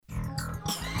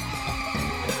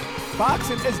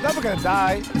boxing is never gonna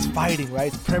die. It's fighting,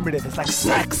 right? It's primitive. It's like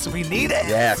sex. We need it.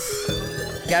 Yes.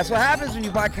 That's what happens when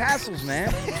you buy castles,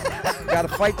 man. You gotta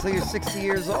fight till you're 60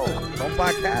 years old. Don't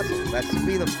buy castles. That should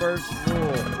be the first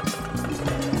rule.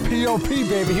 POP,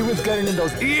 baby. He was getting in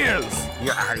those ears.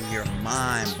 You're out of your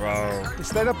mind, bro.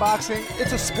 Instead of boxing,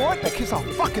 it's a sport that keeps on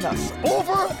fucking us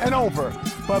over and over.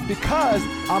 But because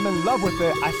I'm in love with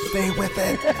it, I stay with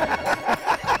it.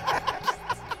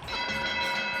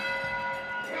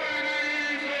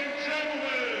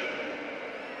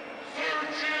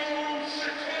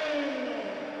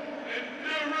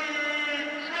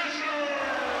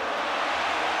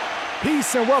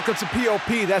 Peace and welcome to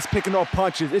POP. That's Picking Off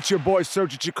Punches. It's your boy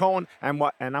Sergio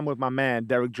and I'm with my man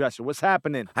Derek Dresser. What's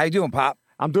happening? How you doing, Pop?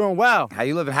 I'm doing well. How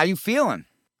you living? How you feeling?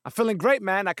 I'm feeling great,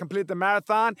 man. I completed the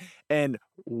marathon in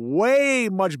way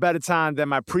much better time than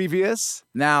my previous.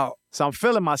 Now, so I'm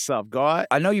feeling myself, God.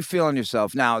 I know you're feeling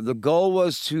yourself. Now, the goal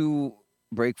was to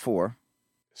break 4.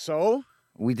 So?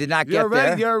 We did not get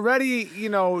there. You're already,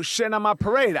 shitting on my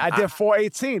parade. I did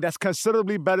 4:18. That's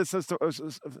considerably better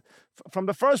from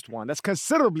the first one. That's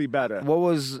considerably better. What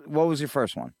was your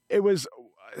first one? It was,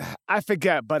 I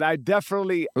forget, but I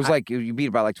definitely. It was like you beat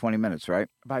it by like 20 minutes, right?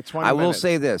 By 20 minutes. I will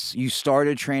say this. You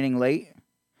started training late.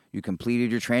 You completed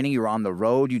your training. You were on the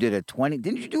road. You did a 20.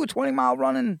 Didn't you do a 20-mile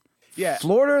run in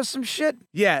Florida or some shit?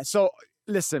 Yeah. So,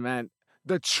 listen, man.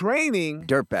 The training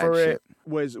Dirtbag for shit.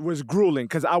 it was grueling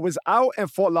because I was out in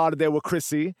Fort Lauderdale with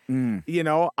Chrissy,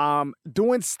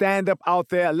 doing stand-up out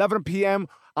there 11 p.m.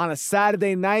 on a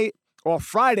Saturday night or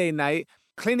Friday night,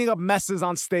 cleaning up messes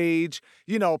on stage.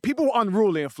 People were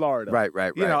unruly in Florida. Right.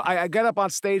 I get up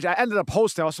on stage. I ended up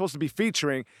hosting. I was supposed to be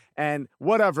featuring, and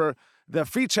whatever. The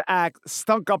feature act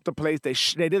stunk up the place. They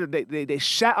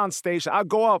shat on stage. I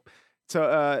go up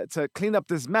to clean up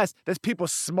this mess. There's people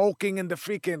smoking in the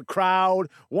freaking crowd.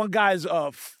 One guy's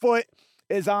foot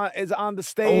is on the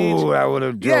stage. Oh, that would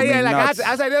have driven me nuts.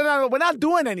 I said, no, we're not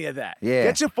doing any of that. Yeah.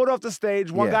 Get your foot off the stage.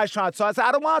 One guy's trying to talk. I said,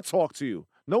 I don't want to talk to you.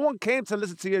 No one came to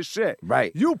listen to your shit.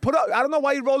 Right. You put up, I don't know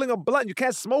why you're rolling a blunt. You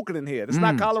can't smoke it in here. It's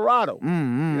not Colorado. You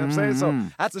know what I'm saying? So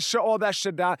I had to shut all that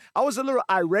shit down. I was a little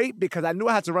irate because I knew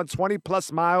I had to run 20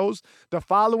 plus miles the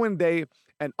following day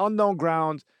in unknown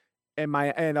ground in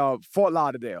Fort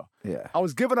Lauderdale. Yeah. I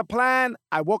was given a plan.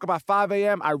 I woke up at 5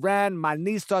 a.m. I ran. My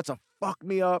knee started to fuck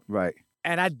me up. Right.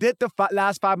 And I did the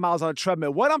last 5 miles on a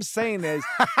treadmill. What I'm saying is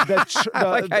I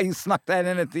like how you snuck that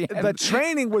in at the end. The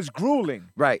training was grueling.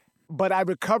 Right. But I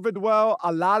recovered well.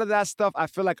 A lot of that stuff I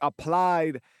feel like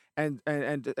applied and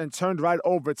turned right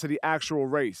over to the actual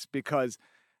race because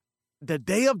the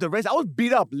day of the race, I was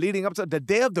beat up leading up to the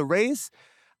day of the race.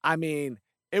 I mean,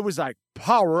 it was like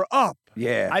power up.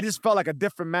 Yeah. I just felt like a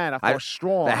different man. I felt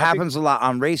strong. That happens a lot.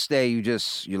 On race day,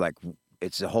 you're like,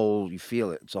 you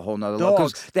feel it. It's a whole nother level.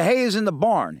 Because the hay is in the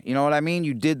barn. You know what I mean?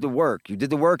 You did the work.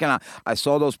 And I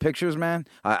saw those pictures, man.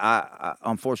 I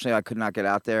unfortunately, I could not get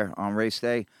out there on race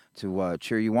day to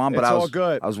cheer you on, but it's I was all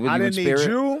good. I was with you in spirit. I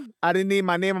didn't need you. I didn't need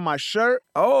my name on my shirt.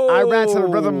 Oh, I ran to the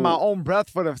rhythm of my own breath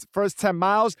for the first 10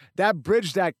 miles. That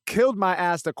bridge that killed my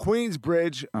ass, the Queens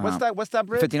Bridge. What's that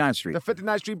bridge? 59th Street. The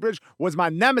 59th Street Bridge was my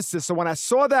nemesis. So when I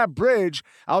saw that bridge,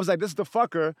 I was like, this is the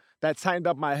fucker that tightened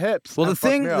up my hips. Well, the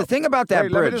thing about that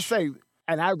bridge. Let me just say,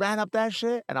 and I ran up that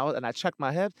shit, and I checked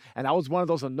my hips, and I was one of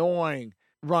those annoying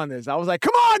runners. I was like,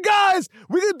 come on, guys,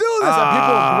 we can do this. And people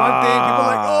were grunting. People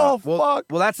were like, oh, fuck.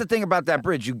 Well, that's the thing about that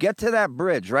bridge. You get to that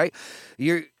bridge, right?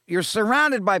 You're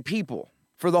surrounded by people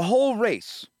for the whole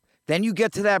race. Then you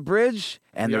get to that bridge,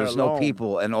 and there's no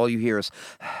people, and all you hear is,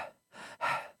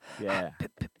 yeah.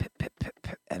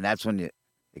 And that's when it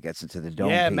gets into the dome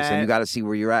piece. Man. And you got to see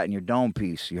where you're at in your dome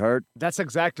piece. You heard? That's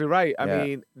exactly right. I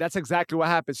mean, that's exactly what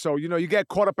happened. So, you get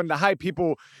caught up in the hype.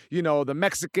 People, the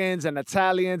Mexicans and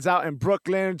Italians out in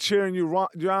Brooklyn cheering you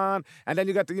on. And then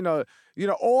you got the,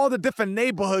 all the different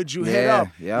neighborhoods you hit up.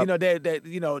 Yep.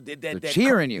 They're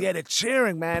cheering you. Yeah, they're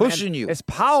cheering, man. Pushing you. It's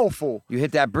powerful. You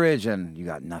hit that bridge and you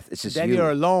got nothing. It's just then you.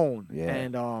 You're alone. Yeah.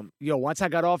 And, once I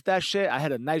got off that shit, I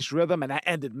had a nice rhythm and I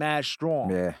ended mad strong.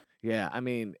 Yeah. Yeah, I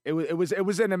mean, it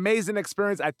was an amazing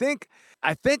experience. I think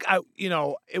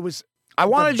it was. I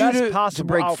wanted you to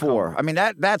break outcome. 4. I mean,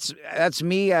 that's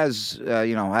me as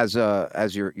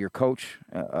as your coach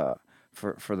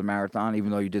for the marathon.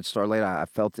 Even though you did start late, I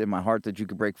felt in my heart that you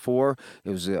could break 4. It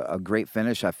was a great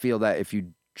finish. I feel that if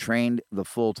you trained the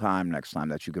full time next time,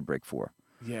 that you could break 4.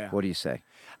 Yeah. What do you say?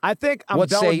 I think I'm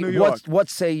done with New York. What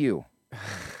say you?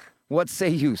 What say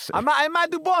you? Sir? I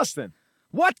might do Boston.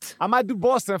 What? I might do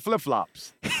Boston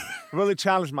flip-flops. Really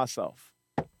challenge myself.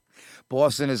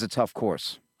 Boston is a tough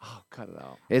course. Oh, cut it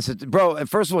out. Bro,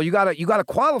 first of all, you gotta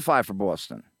qualify for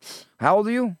Boston. How old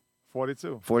are you?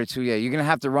 42. 42, yeah. You're going to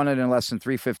have to run it in less than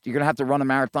 3:50. You're going to have to run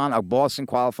a Boston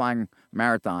qualifying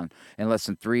marathon in less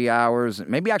than 3 hours,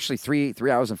 maybe actually 3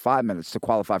 hours and 5 minutes to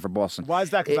qualify for Boston. Why is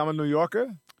that? Because I'm a New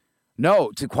Yorker?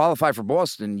 No, to qualify for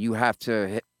Boston, you have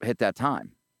to hit that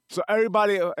time. So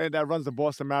everybody that runs the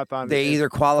Boston Marathon, they either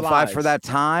qualify flies for that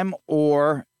time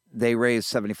or they raise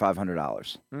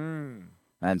 $7,500.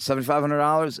 And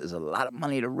 $7,500 is a lot of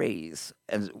money to raise,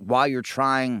 and while you're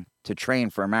trying to train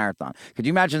for a marathon. Could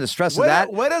you imagine the stress of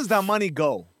that? Where does that money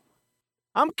go?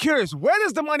 I'm curious. Where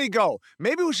does the money go?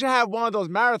 Maybe we should have one of those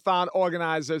marathon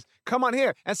organizers come on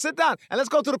here and sit down and let's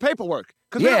go through the paperwork.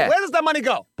 Because where does that money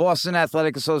go? Boston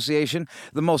Athletic Association,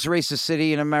 the most racist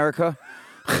city in America.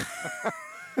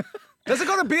 Does it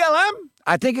go to BLM?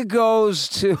 I think it goes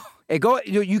to...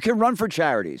 You can run for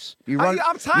charities. I'm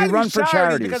tired of these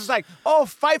charities because it's like,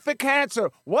 fight for cancer.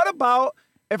 What about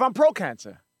if I'm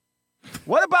pro-cancer?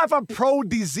 What about if I'm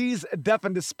pro-disease, death,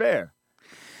 and despair?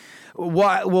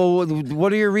 Why? Well,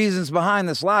 what are your reasons behind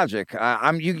this logic?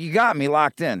 You got me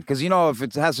locked in because if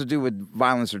it has to do with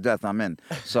violence or death, I'm in.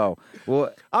 So,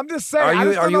 I'm just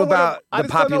saying. Are you about the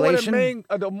population? Don't know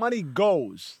where the money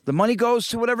goes. The money goes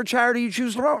to whatever charity you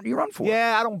choose to run for.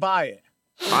 Yeah, I don't buy it.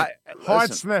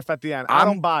 Hard sniff at the end. I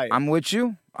don't buy it. I'm with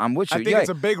you. I think it's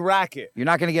a big racket. You're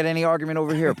not going to get any argument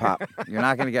over here, Pop. You're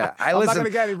not going to get. I'm not going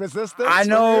to get any resistance. I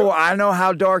know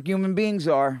how dark human beings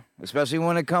are, especially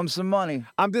when it comes to money.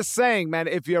 I'm just saying, man.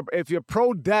 If you're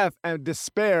pro-death and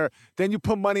despair, then you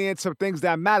put money into things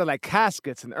that matter, like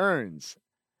caskets and urns,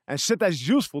 and shit that's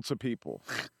useful to people.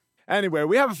 Anyway,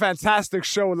 we have a fantastic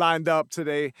show lined up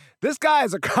today. This guy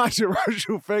is a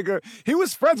controversial figure. He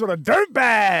was friends with a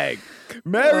dirtbag.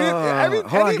 Marion.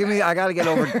 Hold on, I got to get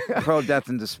over pro-death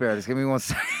and despair. Just give me 1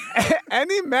 second.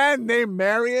 Any man named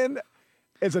Marion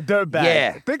is a dirtbag.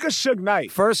 Yeah. Think of Suge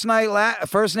Knight. First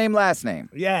name, last name.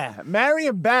 Yeah.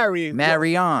 Marion Barry.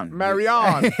 Marion.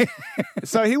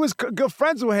 So he was good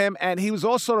friends with him, and he was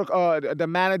also the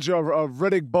manager of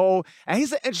Riddick Bowe, and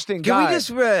he's an interesting guy. Can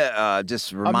we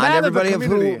just remind everybody of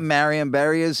who Marion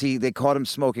Barry is? They caught him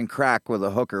smoking crack with a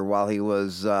hooker while he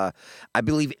was, I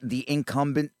believe, the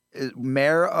incumbent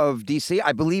mayor of D.C.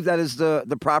 I believe that is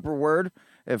the proper word,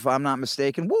 if I'm not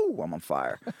mistaken. Woo, I'm on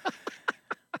fire.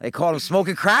 They called him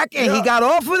smoking crack, and he got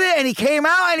off with it, and he came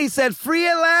out, and he said, free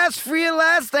at last,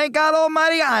 thank God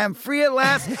Almighty, I am free at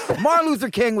last. Martin Luther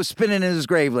King was spinning in his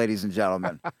grave, ladies and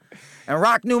gentlemen. And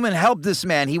Rock Newman helped this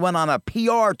man. He went on a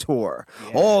PR tour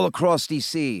all across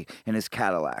D.C. in his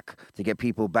Cadillac to get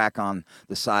people back on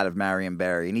the side of Marion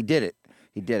Barry, and he did it.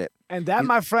 And that,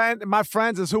 my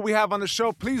friends, is who we have on the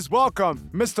show. Please welcome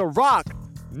Mr. Rock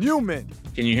Newman.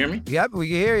 Can you hear me? Yep, we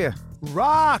can hear you.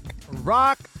 Rock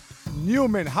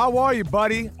Newman, how are you,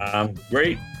 buddy? I'm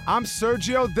great. I'm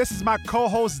Sergio. This is my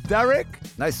co-host, Derek.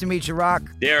 Nice to meet you, Rock.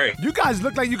 Derek. You guys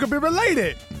look like you could be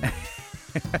related.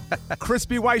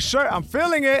 Crispy white shirt. I'm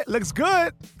feeling it. Looks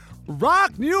good.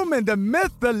 Rock Newman, the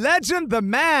myth, the legend, the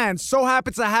man. So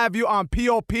happy to have you on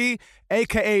POP,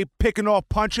 a.k.a. Picking Off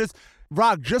Punches.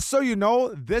 Rock, just so you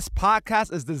know, this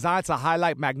podcast is designed to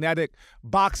highlight magnetic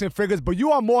boxing figures, but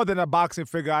you are more than a boxing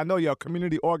figure. I know you're a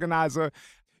community organizer.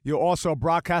 You're also a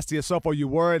broadcaster yourself, or you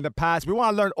were in the past. We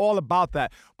want to learn all about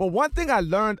that. But one thing I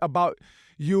learned about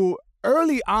you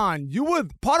early on, you were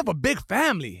part of a big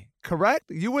family, correct?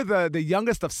 You were the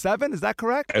youngest of 7, is that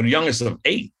correct? The youngest of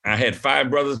 8. I had 5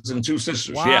 brothers and 2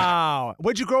 sisters. Wow. Yeah.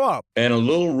 Where'd you grow up? In a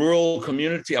little rural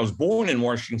community. I was born in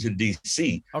Washington,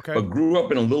 D.C., but grew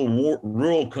up in a little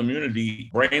rural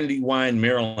community, Brandywine,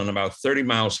 Maryland, about 30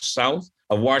 miles south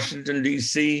of Washington,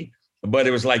 D.C., but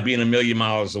it was like being a million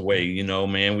miles away,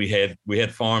 man. We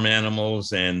had farm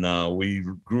animals, and we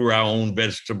grew our own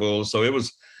vegetables. So it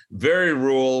was very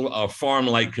rural, a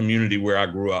farm-like community where I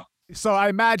grew up. So I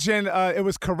imagine it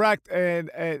was correct, and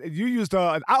you used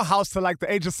an outhouse to like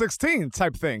the age of 16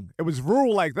 type thing. It was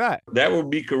rural like that. That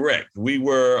would be correct. We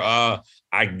were,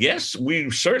 I guess we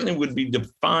certainly would be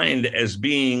defined as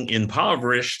being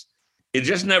impoverished. It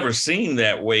just never seemed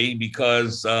that way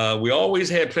because we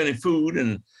always had plenty of food,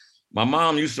 and my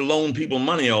mom used to loan people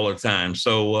money all the time.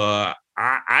 So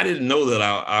I didn't know that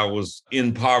I was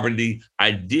in poverty.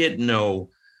 I did know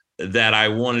that I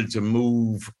wanted to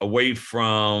move away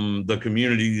from the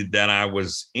community that I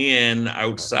was in,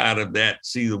 outside of that,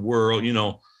 see the world.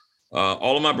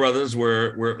 All of my brothers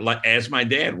were like, as my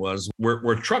dad was,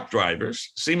 were truck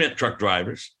drivers, cement truck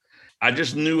drivers. I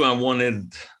just knew I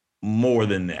wanted more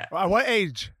than that. At what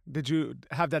age did you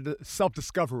have that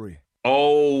self-discovery?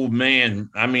 Oh man,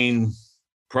 I mean,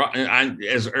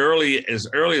 as early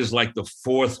as like the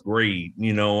 4th grade,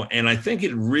 and I think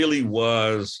it really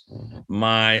was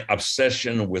my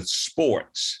obsession with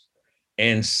sports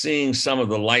and seeing some of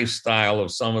the lifestyle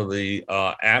of some of the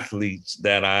athletes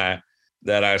that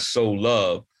I so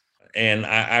love. And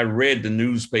I read the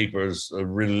newspapers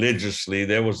religiously.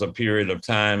 There was a period of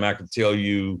time I could tell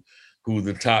you who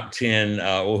the top 10,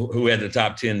 who had the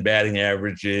top 10 batting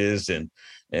averages and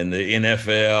the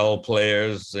NFL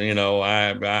players. You know,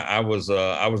 I was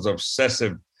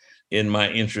obsessive in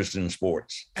my interest in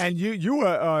sports. And you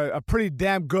were a pretty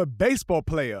damn good baseball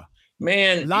player.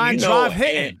 Man, line drive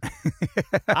hitting.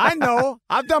 I know.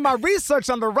 I've done my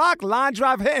research on the Rock, line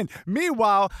drive hitting.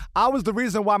 Meanwhile, I was the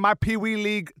reason why my Pee Wee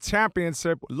League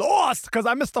championship lost because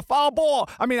I missed the foul ball.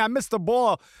 I missed the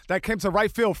ball that came to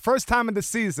right field first time in the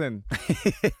season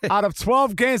out of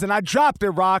 12 games, and I dropped it,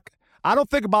 Rock. I don't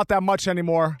think about that much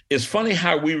anymore. It's funny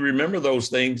how we remember those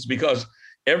things because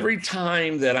every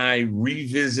time that I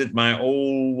revisit my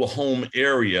old home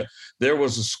area, there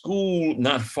was a school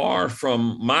not far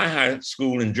from my high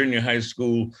school and junior high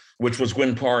school, which was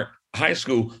Gwynn Park High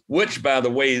School, which, by the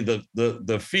way,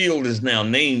 the field is now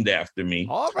named after me.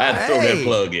 All right. I had to throw that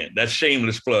plug in. That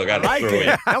shameless plug. I had to throw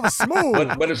in. That was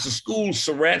smooth. But it's a school,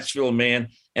 Surrattsville, man.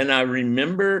 And I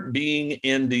remember being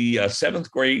in the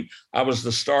seventh grade. I was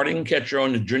the starting catcher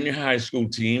on the junior high school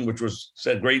team, which was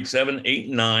grade 7, 8,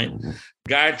 and 9.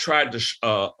 Guy tried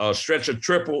to stretch a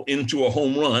triple into a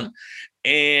home run.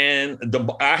 And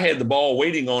I had the ball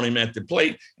waiting on him at the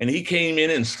plate. And he came in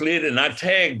and slid, and I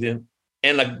tagged him.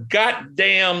 And the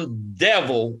goddamn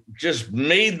devil just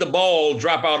made the ball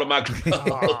drop out of my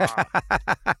glove.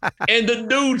 And the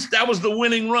dudes, that was the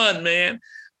winning run, man.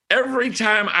 Every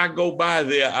time I go by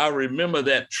there, I remember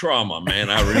that trauma,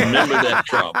 man. I remember that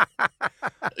trauma.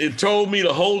 It told me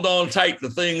to hold on tight to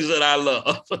things that I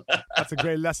love. That's a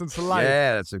great lesson to life.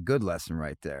 Yeah, that's a good lesson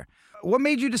right there. What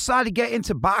made you decide to get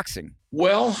into boxing?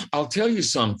 Well, I'll tell you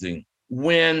something.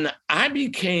 When I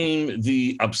became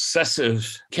the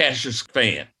obsessive Cassius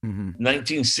fan,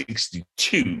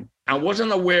 1962, I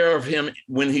wasn't aware of him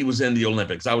when he was in the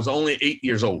Olympics. I was only 8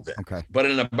 years old then. Okay. But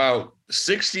in about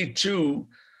 62,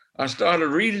 I started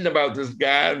reading about this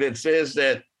guy that says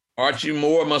that Archie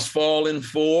Moore must fall in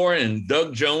 4, and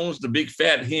Doug Jones, the big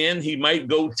fat hen, he might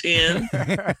go 10.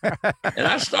 And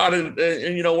I started,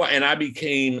 you know what, and I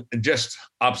became just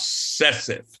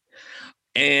obsessive.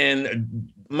 And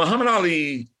Muhammad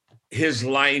Ali, his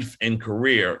life and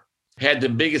career had the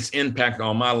biggest impact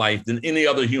on my life than any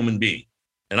other human being.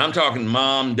 And I'm talking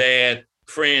mom, dad,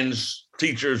 friends,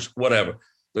 teachers, whatever.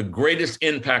 The greatest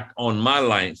impact on my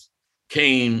life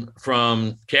came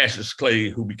from Cassius Clay,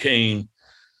 who became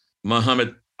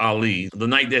Muhammad Ali. The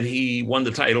night that he won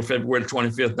the title, February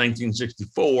 25th,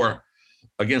 1964,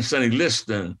 against Sonny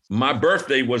Liston, my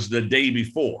birthday was the day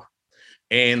before.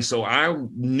 And so I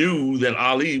knew that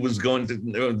Ali was going to,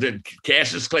 that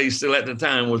Cassius Clay still at the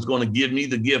time was going to give me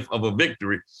the gift of a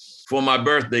victory for my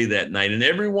birthday that night. And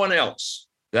everyone else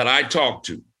that I talked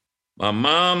to, my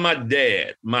mom, my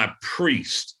dad, my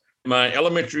priest, my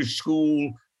elementary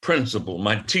school principal,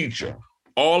 my teacher,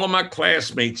 all of my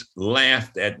classmates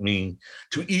laughed at me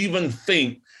to even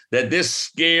think that this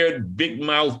scared big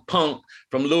mouth punk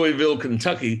from Louisville,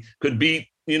 Kentucky could beat,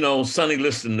 you know, Sonny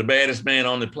Liston, the baddest man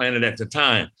on the planet at the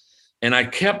time. And I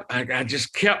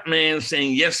just kept, man,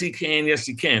 saying, yes, he can, yes,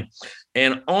 he can.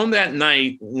 And on that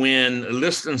night, when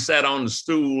Liston sat on the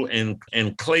stool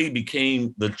and Clay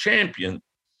became the champion,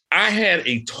 I had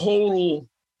a total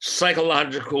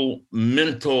psychological,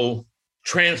 mental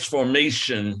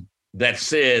transformation that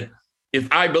said, if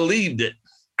I believed it,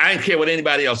 I didn't care what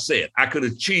anybody else said. I could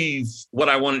achieve what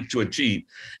I wanted to achieve.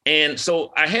 And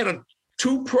so I had a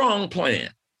two-pronged plan.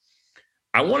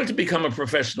 I wanted to become a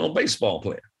professional baseball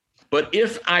player. But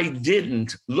if I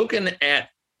didn't, looking at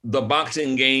the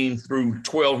boxing game through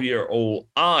 12-year-old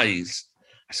eyes,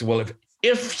 I said, well,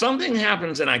 if something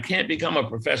happens and I can't become a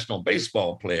professional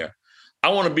baseball player, I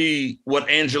want to be what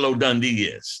Angelo Dundee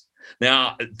is.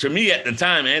 Now, to me at the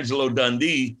time, Angelo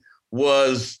Dundee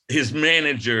was his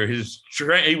manager,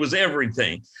 he was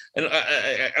everything. And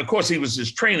of course, he was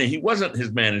his trainer. He wasn't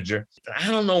his manager. I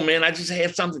don't know, man. I just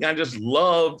had something. I just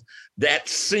loved that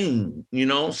scene, you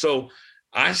know? So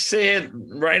I said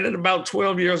right at about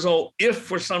 12 years old, if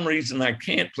for some reason I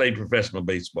can't play professional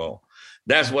baseball,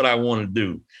 that's what I want to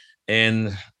do.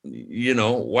 And, you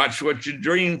know, watch what you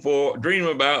dream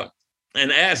about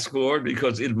and ask for,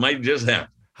 because it might just happen.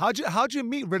 How'd you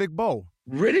meet Riddick Bowe?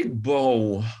 Riddick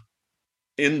Bowe,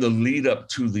 in the lead up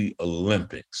to the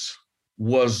Olympics,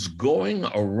 was going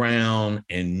around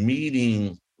and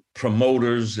meeting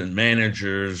promoters and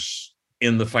managers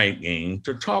in the fight game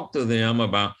to talk to them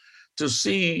about, to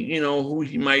see, you know, who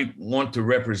he might want to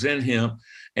represent him.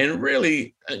 And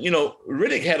really, you know,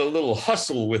 Riddick had a little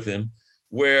hustle with him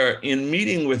where in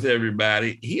meeting with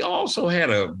everybody, he also had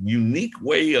a unique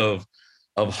way of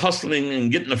hustling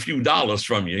and getting a few dollars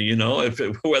from you, you know,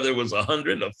 whether it was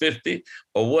 100 or 50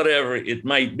 or whatever it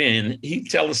might be. And he'd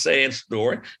tell a sad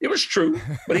story. It was true,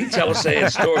 but he'd tell a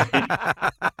sad story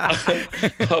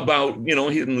about, you know,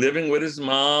 him living with his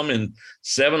mom and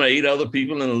 7 or 8 other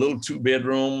people in a little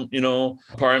 2-bedroom, you know,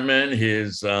 apartment.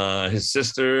 His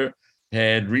sister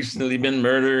had recently been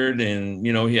murdered, and,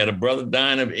 you know, he had a brother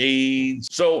dying of AIDS.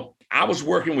 So I was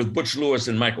working with Butch Lewis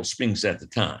and Michael Spinks at the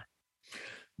time.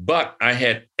 But I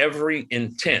had every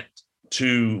intent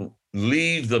to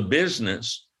leave the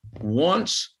business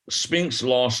once Spinks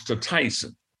lost to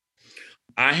Tyson.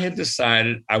 I had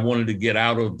decided I wanted to get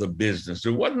out of the business.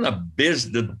 There wasn't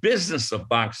the business of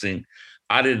boxing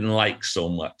I didn't like so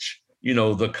much. You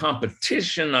know, the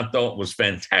competition I thought was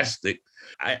fantastic.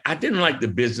 I didn't like the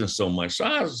business so much. So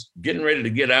I was getting ready to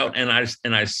get out, and I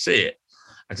said,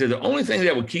 the only thing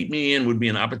that would keep me in would be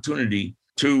an opportunity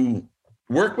to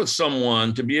work with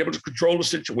someone, to be able to control the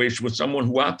situation with someone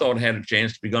who I thought had a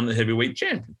chance to become the heavyweight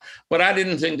champion. But I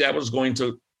didn't think that was going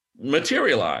to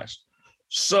materialize.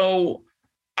 So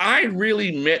I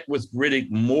really met with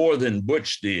Riddick more than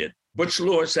Butch did. Butch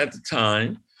Lewis at the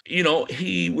time, you know,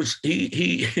 it's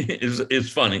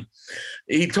funny.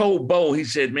 He told Bowe, he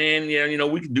said, man, yeah, you know,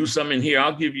 we can do something here.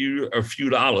 I'll give you a few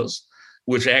dollars,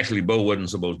 which actually Bowe wasn't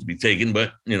supposed to be taking,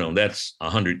 but, you know, that's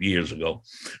 100 years ago.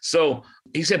 So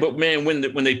he said, but man, when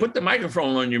they put the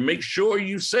microphone on you, make sure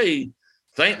you say,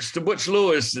 thanks to Butch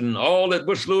Lewis and all that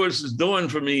Butch Lewis is doing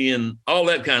for me and all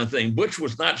that kind of thing. Butch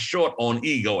was not short on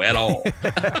ego at all.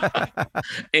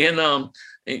 And,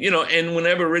 you know, and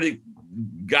whenever Riddick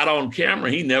got on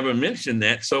camera, he never mentioned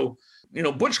that. So, you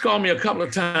know, Butch called me a couple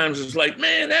of times. It's like,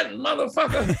 man, that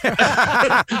motherfucker,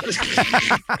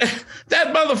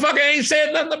 that motherfucker ain't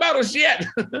said nothing about us yet.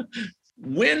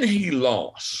 When he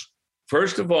lost,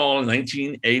 first of all, in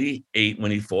 1988,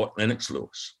 when he fought Lennox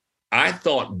Lewis, I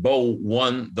thought Bowe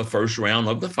won the first round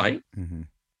of the fight. Mm-hmm.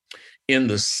 In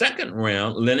the second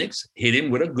round, Lennox hit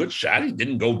him with a good shot. He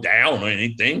didn't go down or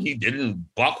anything. He didn't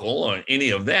buckle or any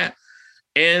of that.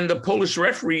 And the Polish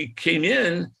referee came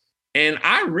in and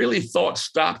I really thought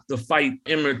stopped the fight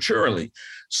immaturely.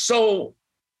 So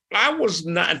I was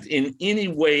not in any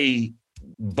way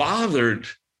bothered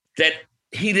that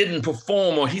he didn't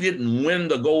perform or he didn't win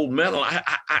the gold medal.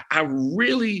 I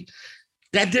really,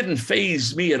 that didn't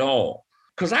faze me at all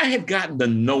because I had gotten to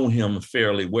know him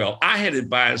fairly well. I had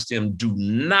advised him, do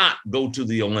not go to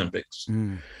the Olympics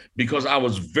because I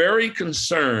was very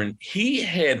concerned. He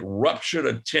had ruptured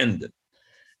a tendon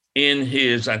in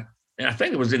his, I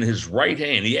think it was in his right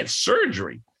hand. He had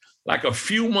surgery like a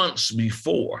few months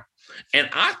before. And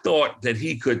I thought that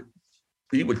he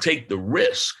would take the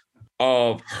risk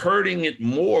of hurting it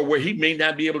more where he may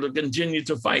not be able to continue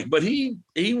to fight. But he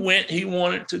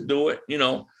wanted to do it, you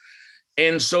know.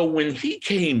 And so when he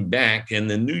came back and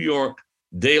the New York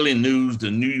Daily News,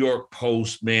 the New York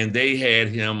Post, man, they had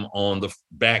him on the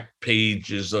back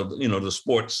pages of, you know, the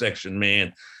sports section,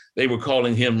 man. They were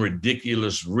calling him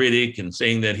Ridiculous Riddick and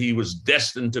saying that he was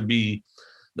destined to be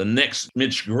the next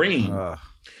Mitch Green.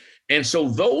 And so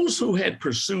those who had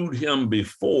pursued him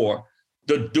before,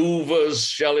 the Duvas,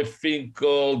 Shelley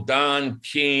Finkel, Don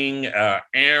King,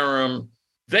 Aram,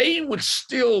 they would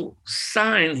still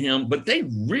sign him, but they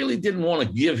really didn't want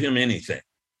to give him anything.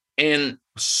 And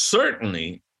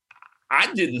certainly,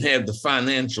 I didn't have the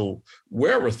financial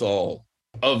wherewithal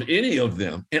of any of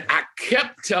them. And I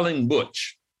kept telling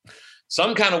Butch,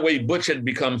 some kind of way Butch had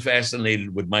become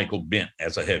fascinated with Michael Bent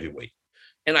as a heavyweight.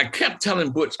 And I kept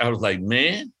telling Butch, I was like,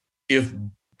 man, if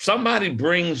somebody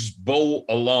brings Bowe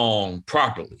along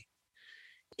properly,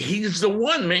 he's the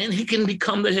one, man. He can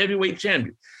become the heavyweight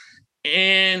champion.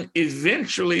 And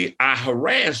eventually I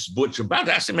harassed Butch about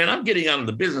that. I said, man, I'm getting out of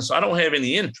the business, so I don't have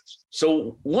any interest.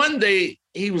 So one day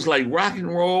he was like, rock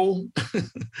and roll,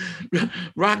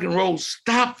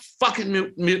 stop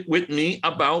fucking with me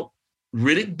about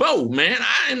Riddick Bowe, man.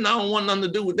 I don't want nothing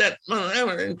to do with that.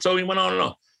 And so he went on and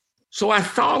on. So I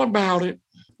thought about it.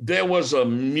 There was a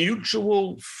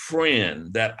mutual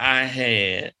friend that I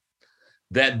had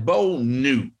that Bowe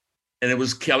knew, and it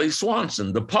was Kelly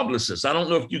Swanson, the publicist. I don't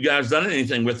know if you guys done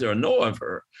anything with her or know of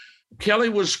her. Kelly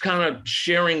was kind of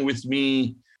sharing with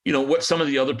me, you know, what some of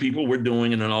the other people were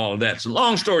doing and all of that. So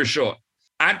long story short,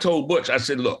 I told Butch, I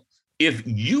said, look, if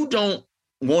you don't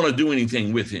want to do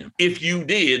anything with him, if you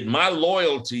did, my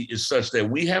loyalty is such that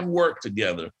we have worked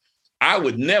together. I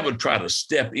would never try to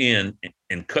step in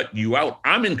and cut you out.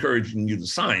 I'm encouraging you to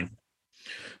sign him.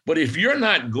 But if you're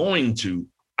not going to,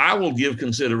 I will give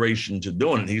consideration to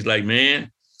doing it. He's like,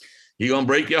 man, He's going to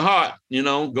break your heart,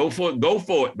 go for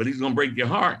it, but he's going to break your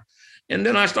heart. And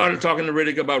then I started talking to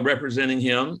Riddick about representing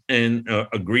him and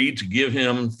agreed to give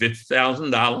him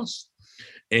 $50,000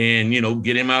 and,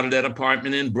 get him out of that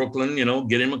apartment in Brooklyn,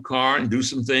 get him a car and do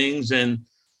some things and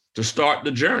to start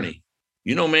the journey.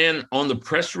 Man, on the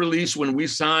press release when we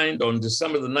signed on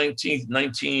December the 19th,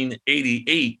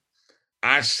 1988,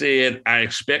 I said, I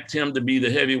expect him to be the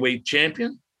heavyweight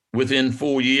champion within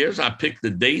 4 years. I picked the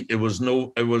date. It was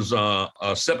September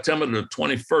the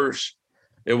 21st.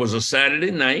 It was a Saturday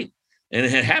night. And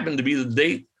it had happened to be the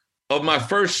date of my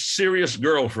first serious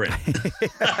girlfriend.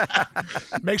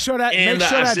 Make sure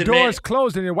that door is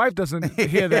closed and your wife doesn't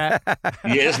hear that.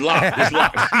 Yeah, it's locked. It's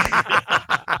locked.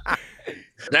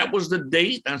 That was the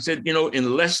date. I said,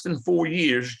 in less than 4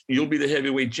 years, you'll be the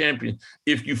heavyweight champion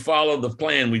if you follow the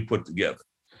plan we put together.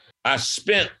 I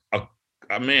spent a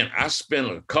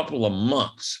couple of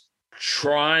months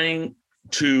trying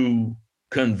to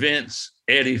convince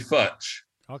Eddie Futch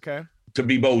to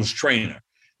be Bowe's trainer.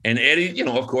 And Eddie,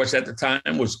 of course, at the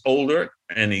time was older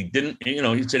and he didn't, he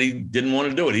said he didn't want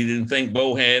to do it. He didn't think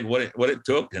Bowe had what it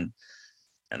took. And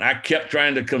I kept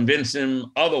trying to convince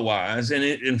him otherwise.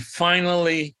 And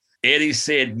finally, Eddie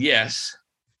said yes.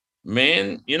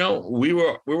 Man, we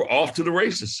were off to the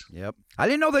races. Yep. I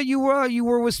didn't know that you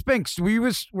were with Spinks.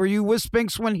 Were you with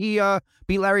Spinks when he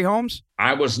beat Larry Holmes?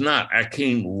 I was not. I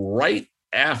came right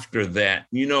after that.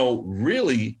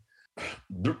 Really,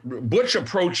 Butch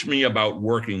approached me about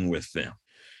working with them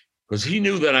because he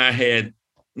knew that I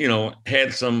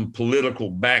had some political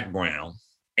background.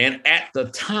 And at the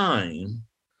time,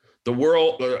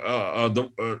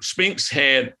 Spinks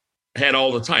had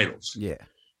all the titles. Yeah.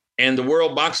 And the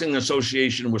World Boxing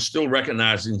Association was still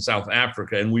recognizing South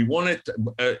Africa. And we wanted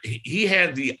he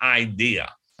had the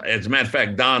idea. As a matter of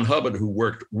fact, Don Hubbard, who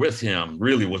worked with him,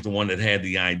 really was the one that had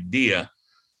the idea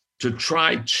to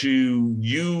try to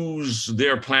use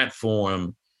their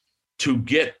platform to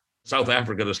get South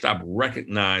Africa to stop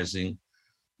recognizing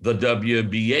the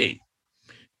WBA.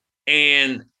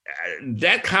 And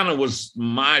that kind of was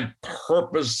my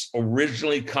purpose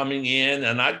originally coming in.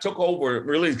 And I took over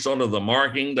really sort of the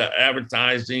marketing, the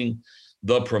advertising,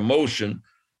 the promotion.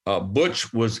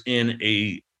 Butch was in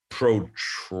a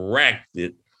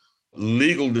protracted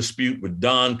legal dispute with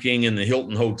Don King in the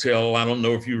Hilton Hotel. I don't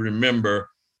know if you remember,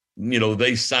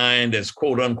 they signed as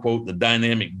quote unquote the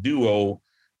dynamic duo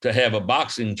to have a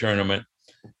boxing tournament.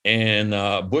 And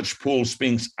Butch pulled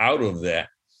Spinks out of that.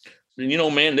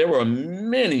 Man, there were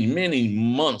many, many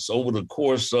months over the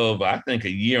course of, I think,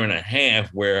 a year and a half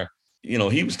where,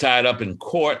 he was tied up in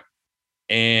court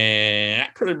and I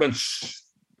pretty much,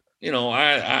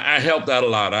 I helped out a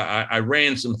lot. I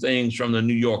ran some things from the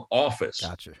New York office.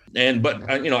 Gotcha. But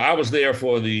I was there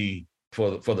for the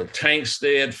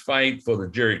Tankstead fight, for the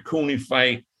Jerry Cooney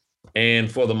fight,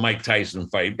 and for the Mike Tyson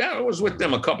fight. I was with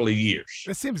them a couple of years.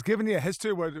 It seems, giving you a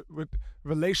history with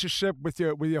relationship with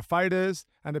your fighters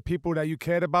and the people that you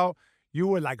cared about, you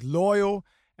were like loyal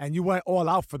and you went all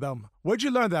out for them. Where'd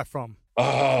you learn that from?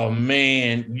 Oh,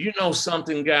 man. You know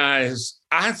something, guys?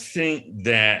 I think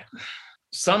that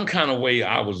some kind of way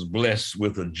I was blessed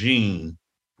with a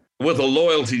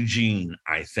loyalty gene,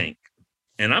 I think.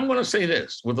 And I'm going to say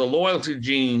this, with a loyalty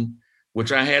gene,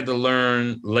 which I had to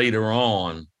learn later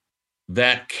on,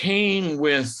 that came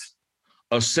with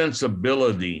a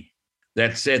sensibility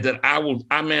that said that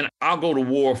I'll go to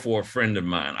war for a friend of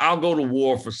mine. I'll go to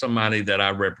war for somebody that I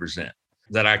represent,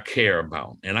 that I care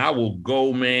about. And I will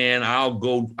go, man, I'll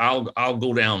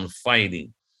go down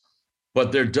fighting.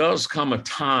 But there does come a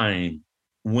time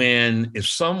when if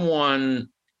someone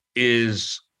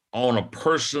is on a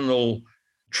personal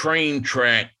train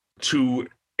track to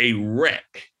a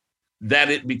wreck, that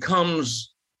it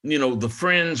becomes, the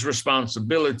friend's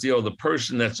responsibility or the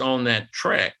person that's on that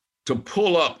track to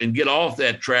pull up and get off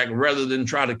that track rather than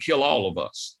try to kill all of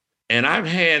us. And I've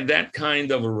had that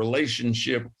kind of a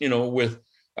relationship, with,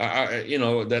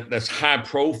 that's high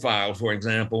profile, for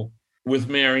example, with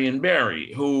Marion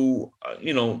Barry, who,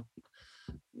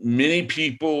 many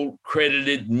people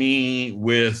credited me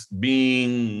with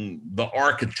being the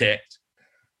architect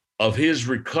of his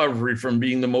recovery from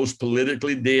being the most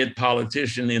politically dead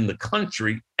politician in the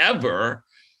country ever,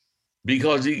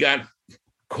 because he got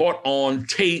caught on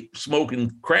tape smoking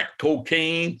crack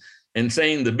cocaine and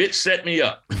saying the bitch set me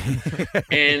up.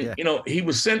 And, he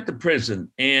was sent to prison.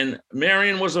 And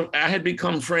Marion I had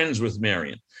become friends with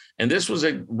Marion. And this was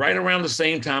right around the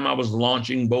same time I was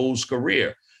launching Bowe's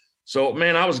career. So,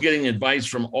 man, I was getting advice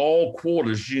from all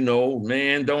quarters,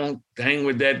 man, don't hang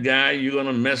with that guy. You're going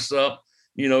to mess up.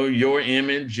 your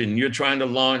image, and you're trying to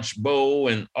launch Bowe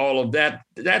and all of that.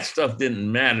 That stuff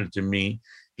didn't matter to me.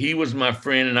 He was my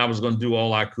friend, and I was going to do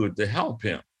all I could to help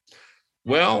him.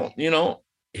 Well,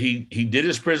 he did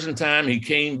his prison time. He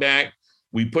came back.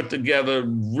 We put together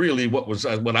really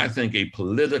what I think a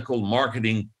political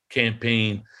marketing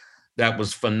campaign that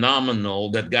was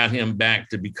phenomenal, that got him back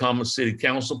to become a city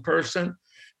council person.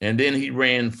 And then he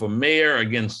ran for mayor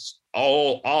against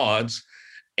all odds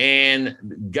and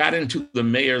got into the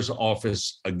mayor's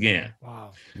office again.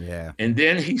 Wow. Yeah. And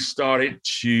then he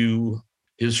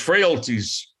his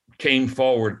frailties came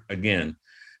forward again.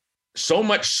 So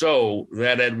much so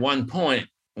that at one point,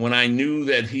 when I knew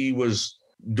that he was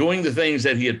doing the things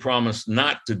that he had promised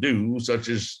not to do, such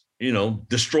as,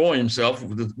 destroy himself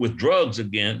with drugs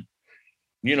again,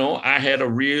 I had a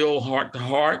real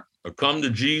heart-to-heart, a come to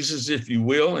Jesus, if you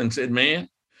will, and said, man,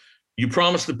 you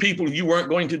promised the people you weren't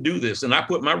going to do this. And I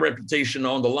put my reputation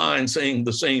on the line saying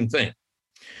the same thing.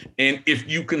 And if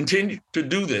you continue to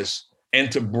do this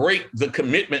and to break the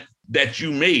commitment that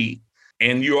you made,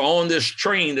 and you're on this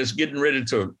train that's getting ready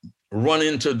to run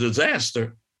into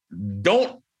disaster,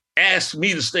 don't ask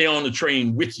me to stay on the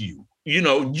train with you.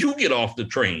 You get off the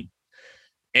train.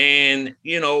 And,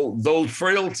 those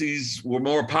frailties were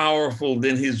more powerful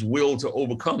than his will to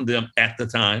overcome them at the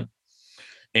time.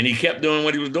 And he kept doing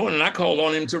what he was doing. And I called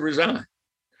on him to resign.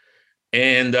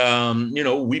 And,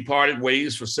 we parted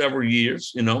ways for several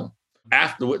years,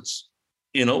 Afterwards,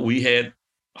 we had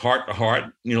heart to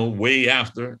heart, way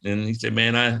after. And he said,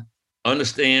 man, I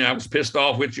understand. I was pissed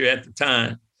off with you at the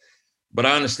time, but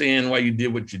I understand why you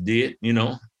did what you did,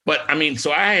 But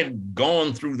so I had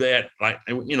gone through that,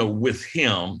 with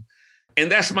him. And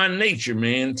that's my nature,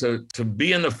 man, to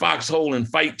be in the foxhole and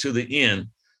fight to the end.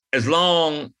 As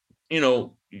long,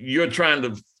 we're trying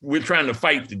to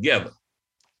fight together.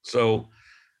 So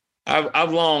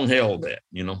I've long held that,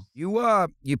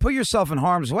 You put yourself in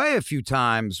harm's way a few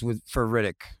times for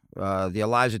Riddick. The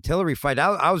Elijah Tillery fight.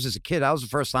 I was just a kid. That was the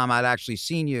first time I'd actually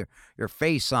seen your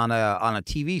face on a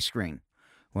TV screen.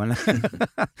 When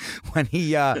when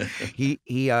he I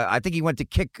think he went to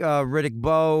kick Riddick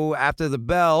Bowe after the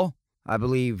bell, I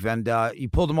believe, and you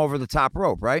pulled him over the top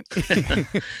rope, right?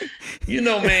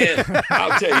 Man,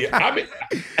 I'll tell you,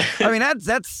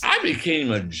 that's I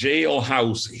became a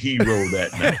jailhouse hero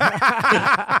that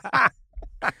night.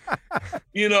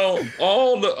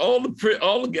 All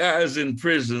the guys in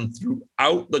prison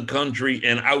throughout the country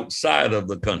and outside of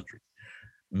the country.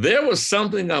 There was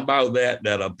something about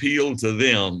that appealed to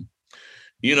them,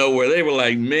 where they were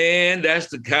like, man, that's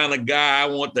the kind of guy I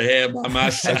want to have by my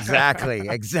side. Exactly.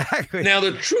 Now,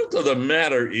 the truth of the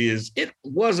matter is, it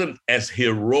wasn't as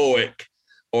heroic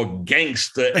or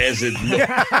gangster as it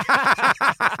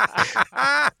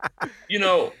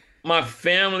looked. My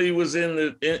family was in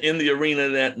the arena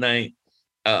that night.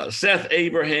 Seth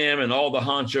Abraham and all the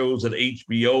honchos at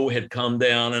HBO had come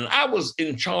down, and I was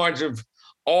in charge of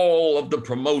all of the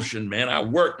promotion, man. I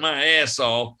worked my ass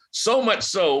off, so much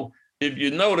so, if you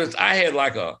notice, I had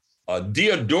like a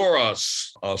Diodora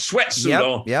sweatsuit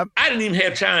on. Yep. I didn't even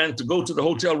have time to go to the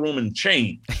hotel room and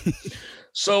change.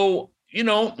 So,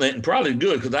 and probably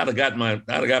good, because I'd have got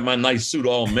my nice suit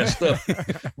all messed up.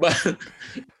 But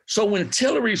so when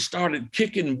Tillery started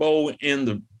kicking Bowe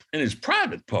in his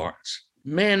private parts,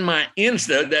 man, my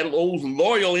instinct, those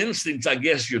loyal instincts, I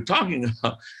guess you're talking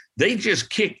about, they just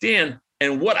kicked in.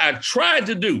 And what I tried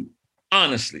to do,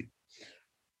 honestly,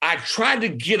 I tried to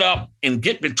get up and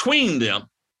get between them,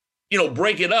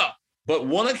 break it up. But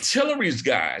one of Tillery's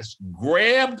guys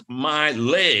grabbed my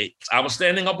legs. I was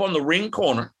standing up on the ring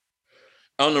corner,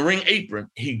 on the ring apron.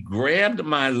 He grabbed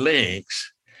my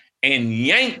legs and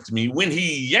yanked me. When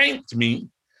he yanked me,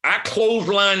 I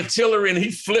clotheslined Tillery and he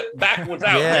flipped backwards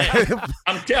out. Yeah. Man,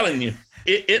 I'm telling you,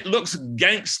 it looks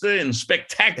gangster and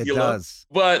spectacular. It does.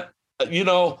 But,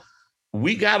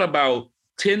 we got about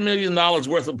 $10 million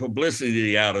worth of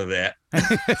publicity out of that.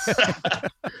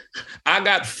 I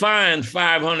got fined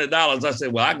 $500. I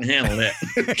said, well, I can handle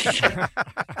that.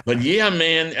 But yeah,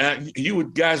 man, you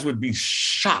guys would be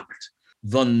shocked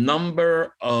the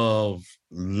number of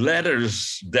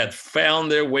letters that found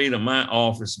their way to my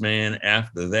office, man,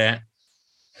 after that.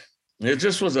 It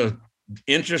just was a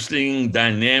interesting,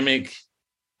 dynamic,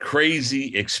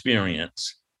 crazy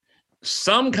experience.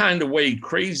 Some kind of way,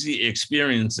 crazy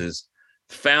experiences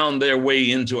found their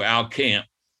way into our camp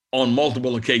on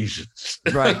multiple occasions.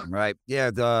 Right.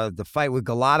 Yeah, the fight with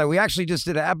Galata. We actually just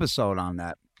did an episode on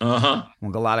that. Uh-huh.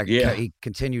 When Galata, he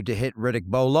continued to hit Riddick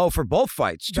Bowe low for both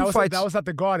fights. Two fights. That was at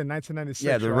the Garden, 1996.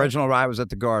 Yeah, the original ride was at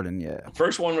the Garden, yeah.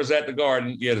 First one was at the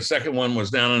Garden. Yeah, the second one was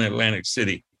down in Atlantic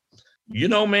City. You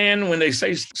know, man, when they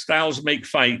say styles make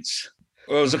fights,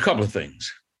 well, it was a couple of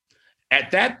things.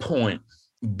 At that point,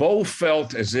 Bowe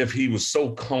felt as if he was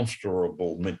so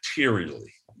comfortable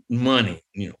materially, money,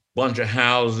 bunch of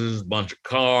houses, bunch of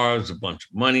cars, a bunch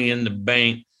of money in the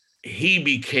bank. He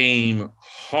became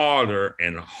harder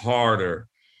and harder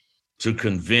to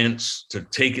convince, to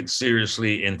take it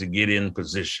seriously, and to get in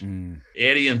position.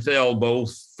 Eddie and Thel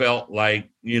both felt like,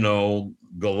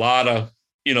 Galata,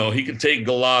 he could take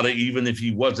Galata even if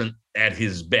he wasn't at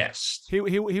his best. He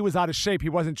was out of shape. He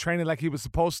wasn't training like he was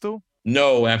supposed to?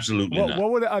 No, absolutely not.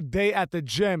 What would a day at the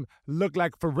gym look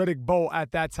like for Riddick Bowe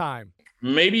at that time?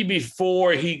 Maybe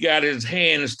before he got his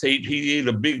hands taped, he ate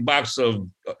a big box of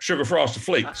sugar frosted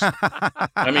flakes.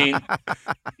 I mean,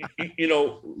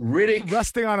 Riddick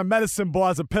resting on a medicine ball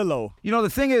as a pillow. The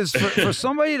thing is, for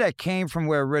somebody that came from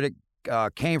where Riddick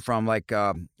came from, like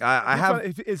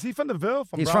is he from the Ville?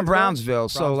 He's from Brownsville,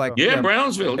 so like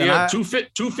Brownsville,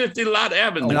 250 Lot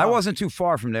Avenue. I wasn't too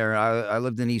far from there. I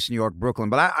lived in East New York, Brooklyn,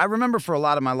 but I remember for a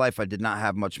lot of my life I did not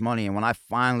have much money, and when I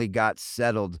finally got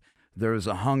settled, there was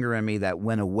a hunger in me that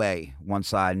went away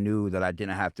once I knew that I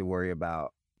didn't have to worry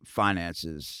about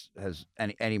finances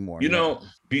anymore.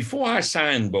 Before I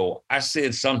signed Bowe, I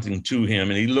said something to him,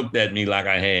 and he looked at me like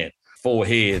I had 4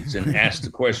 heads and asked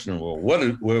the question, well, what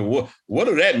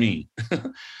do that mean?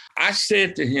 I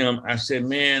said to him,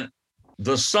 man,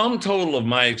 the sum total of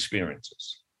my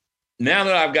experiences, now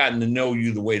that I've gotten to know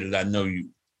you the way that I know you,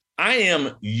 I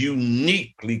am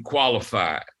uniquely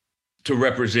qualified to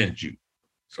represent you.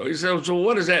 So he said, so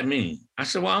what does that mean? I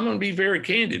said, well, I'm going to be very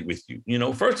candid with you.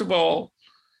 First of all,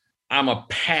 I'm a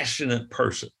passionate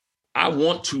person. I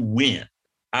want to win.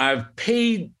 I've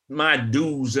paid my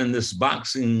dues in this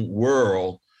boxing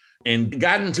world and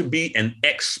gotten to be an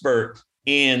expert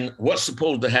in what's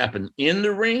supposed to happen in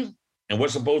the ring and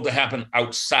what's supposed to happen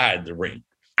outside the ring.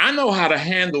 I know how to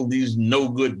handle these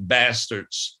no-good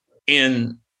bastards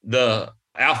in the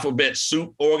Alphabet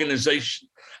Soup organization.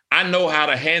 I know how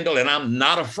to handle, and I'm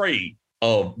not afraid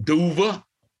of Duva,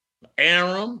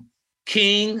 Aram,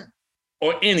 King,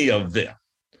 or any of them.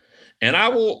 And I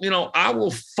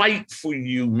will fight for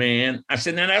you, man. I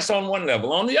said, now that's on one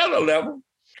level. On the other level,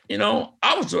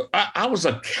 I was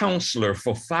a counselor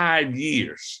for 5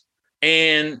 years.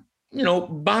 And,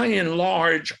 by and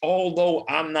large, although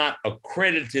I'm not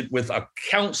accredited with a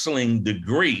counseling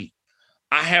degree,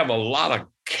 I have a lot of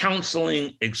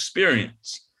counseling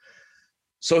experience.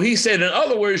 So he said, in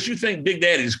other words, you think Big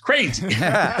Daddy's crazy.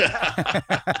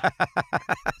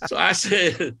 So I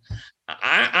said,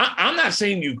 I'm not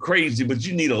saying you're crazy, but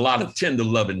you need a lot of tender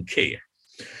love and care.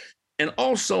 And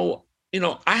also,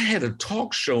 I had a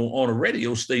talk show on a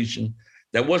radio station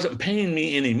that wasn't paying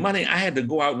me any money. I had to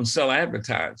go out and sell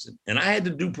advertising, and I had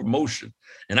to do promotion,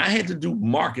 and I had to do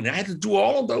marketing. I had to do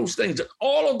all of those things, and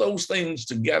all of those things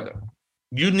together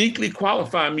uniquely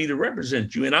qualify me to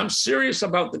represent you. And I'm serious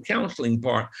about the counseling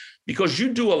part because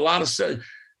you do a lot of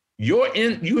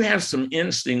you have some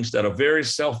instincts that are very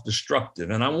self-destructive.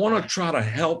 And I want to try to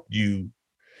help you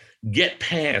get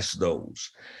past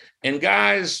those. And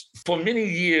guys, for many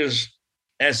years,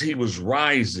 as he was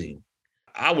rising,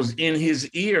 I was in his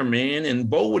ear, man. And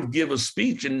Bowe would give a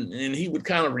speech and he would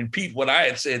kind of repeat what I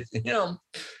had said to him,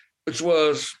 which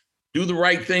was, do the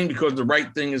right thing because the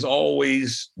right thing is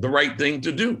always the right thing to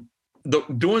do.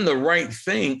 Doing the right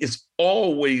thing is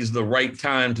always the right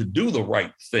time to do the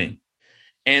right thing.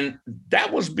 And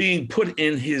that was being put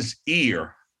in his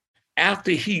ear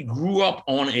after he grew up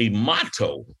on a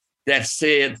motto that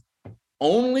said,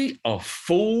 only a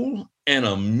fool and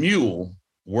a mule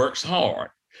works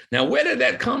hard. Now, where did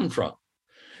that come from?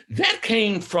 That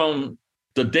came from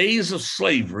the days of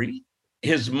slavery.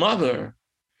 His mother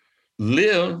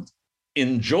lived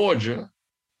in Georgia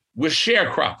with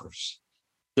sharecroppers.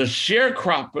 The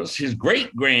sharecroppers, his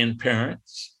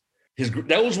great-grandparents,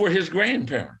 those were his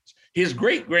grandparents. His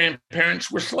great-grandparents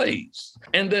were slaves.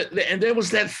 And there was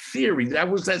that theory, that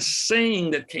was that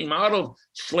saying that came out of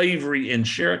slavery and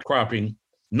sharecropping,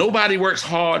 nobody works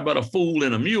hard but a fool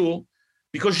and a mule,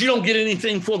 because you don't get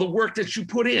anything for the work that you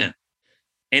put in.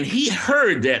 And he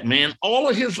heard that, man, all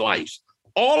of his life.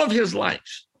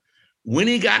 When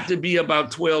he got to be about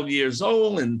 12 years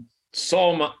old and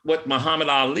saw what Muhammad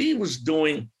Ali was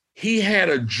doing, he had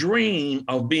a dream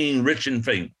of being rich and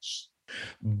famous.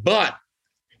 But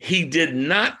he did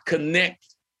not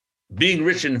connect being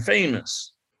rich and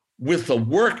famous with the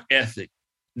work ethic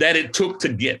that it took to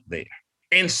get there.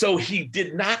 And so he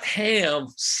did not have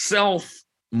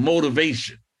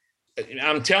self-motivation.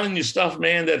 I'm telling you stuff,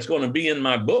 man, that's going to be in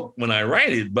my book when I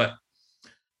write it, but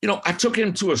I took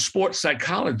him to a sports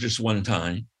psychologist one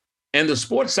time, And the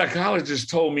sports psychologist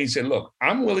told me, he said, look,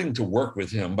 I'm willing to work with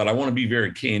him, but I want to be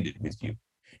very candid with you.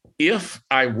 If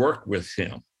I work with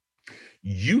him,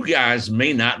 you guys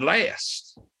may not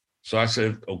last. So I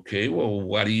said, okay, well,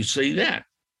 why do you say that?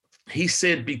 He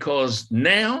said, because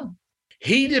now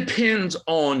he depends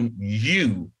on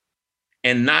you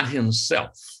and not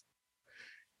himself.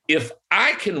 If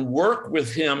I can work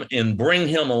with him and bring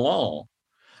him along,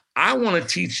 I want to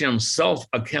teach him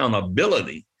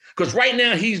self-accountability, because right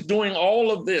now he's doing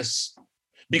all of this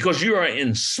because you are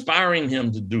inspiring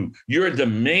him to do. You're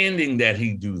demanding that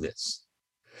he do this.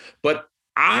 But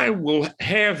I will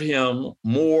have him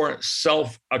more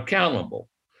self-accountable.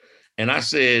 And I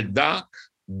said, Doc,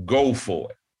 go for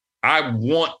it. I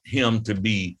want him to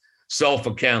be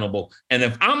self-accountable. And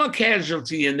if I'm a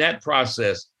casualty in that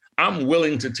process, I'm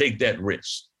willing to take that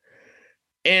risk.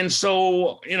 And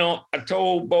so, I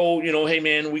told Bowe, hey,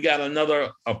 man, we got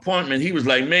another appointment. He was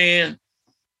like, man,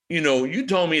 you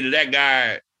told me that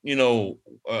guy,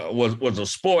 was a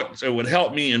sport that would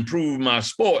help me improve my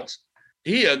sports.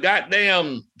 He a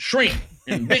goddamn shrink,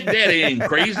 and Big Daddy ain't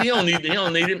crazy. He don't need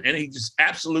him. And he just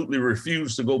absolutely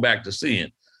refused to go back to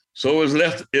seeing. So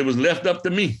it was left up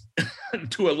to me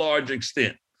to a large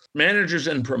extent. Managers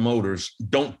and promoters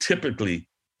don't typically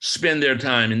spend their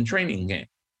time in training camp.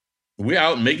 We're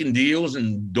out making deals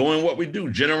and doing what we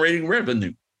do, generating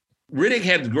revenue. Riddick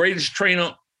had the greatest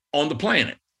trainer on the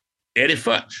planet, Eddie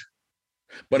Futch.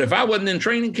 But if I wasn't in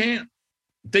training camp,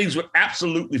 things would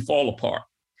absolutely fall apart.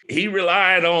 He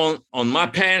relied on my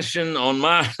passion, on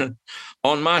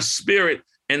my spirit.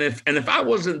 And if I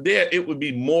wasn't there, it would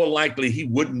be more likely he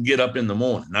wouldn't get up in the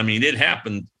morning. I mean, it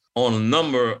happened on a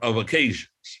number of occasions.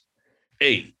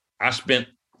 Hey, I spent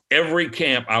every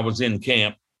camp I was in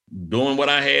camp doing what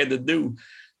I had to do,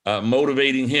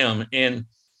 motivating him. And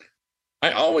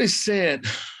I always said,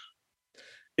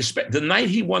 the night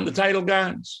he won the title,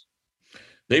 guys,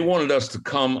 they wanted us to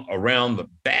come around the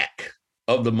back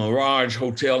of the Mirage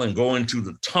Hotel and go into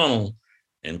the tunnel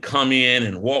and come in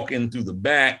and walk in through the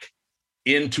back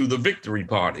into the victory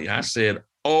party. I said,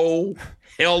 oh,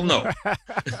 hell no.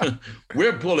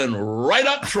 We're pulling right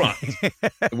up front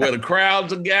where the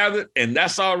crowds are gathered, and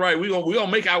that's all right. We're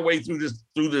gonna make our way through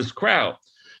this crowd.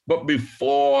 But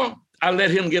before I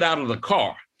let him get out of the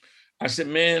car, I said,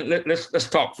 man, let's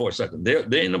talk for a second. There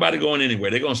ain't nobody going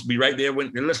anywhere. They're gonna be right there.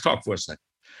 Let's talk for a second.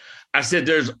 I said,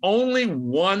 there's only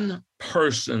one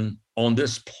person on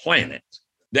this planet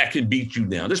that can beat you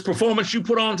now. This performance you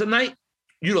put on tonight,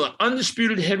 you're the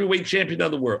undisputed heavyweight champion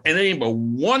of the world. And there ain't but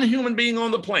one human being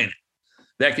on the planet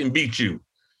that can beat you.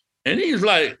 And he's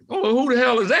like, oh, who the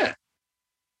hell is that?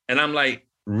 And I'm like,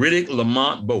 Riddick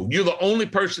Bowe. You're the only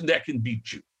person that can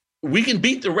beat you. We can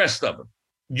beat the rest of them.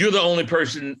 You're the only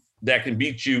person that can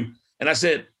beat you. And I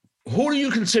said, who do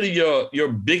you consider your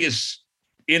biggest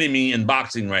enemy in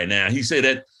boxing right now? He said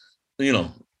that,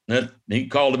 he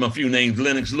called him a few names,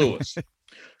 Lennox Lewis.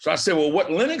 So I said, well,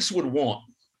 what Lennox would want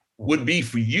would be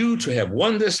for you to have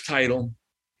won this title,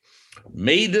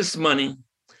 made this money,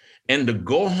 and to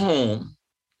go home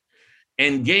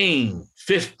and gain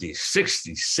 50,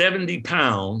 60, 70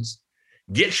 pounds,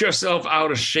 get yourself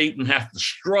out of shape and have to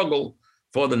struggle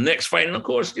for the next fight. And of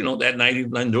course, that night he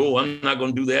was like, no, I'm not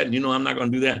going to do that. And, I'm not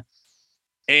going to do that.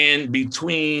 And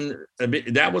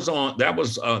that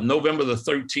was November the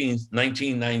 13th,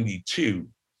 1992,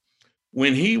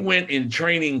 when he went in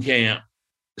training camp,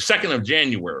 2nd of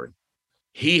January,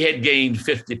 he had gained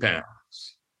 50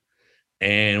 pounds.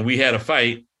 And we had a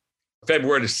fight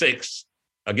February the 6th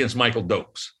against Michael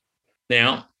Dokes.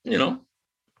 Now,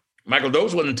 Michael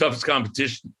Dokes wasn't the toughest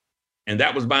competition, and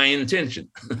that was by intention.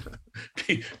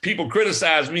 People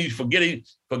criticized me for getting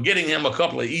him a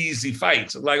couple of easy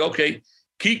fights. Like, okay,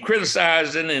 keep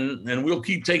criticizing and we'll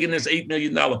keep taking this $8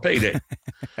 million payday.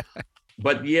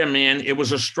 But yeah, man, it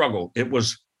was a struggle. It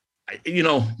was,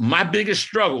 my biggest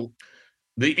struggle.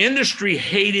 The industry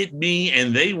hated me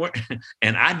and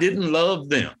I didn't love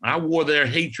them. I wore their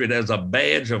hatred as a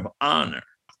badge of honor.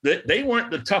 They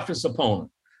weren't the toughest opponent.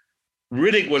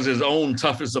 Riddick was his own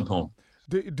toughest opponent.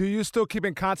 Do you still keep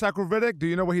in contact with Riddick? Do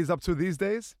you know what he's up to these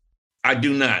days? I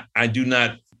do not.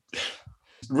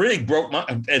 Riddick broke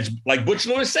as like Butch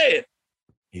Lewis said,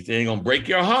 he said, ain't gonna break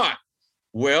your heart.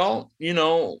 Well,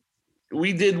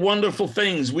 we did wonderful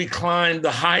things. We climbed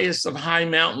the highest of high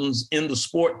mountains in the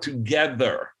sport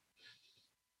together,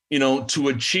 to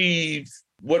achieve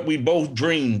what we both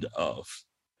dreamed of.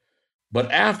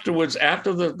 But afterwards,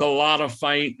 after the Galata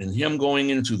fight and him going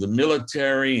into the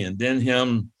military and then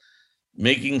him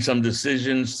making some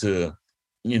decisions to,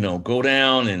 go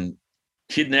down and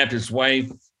kidnap his wife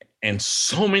And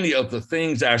so many of the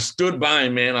things I stood by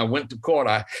him, man, I went to court,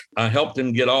 I helped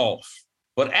him get off.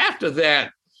 But after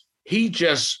that, he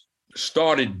just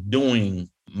started doing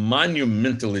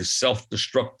monumentally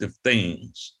self-destructive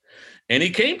things. And he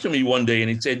came to me one day and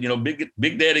he said,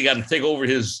 Big Daddy got to take over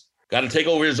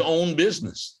his own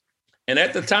business. And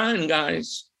at the time,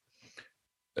 guys,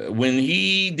 when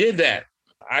he did that,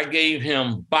 I gave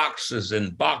him boxes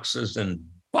and boxes and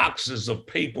boxes of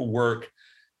paperwork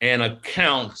and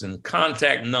accounts and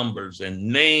contact numbers and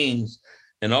names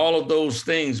and all of those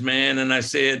things, man. And I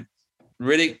said,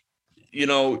 Riddick,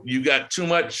 you got too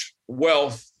much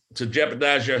wealth to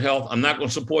jeopardize your health. I'm not going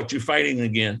to support you fighting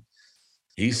again.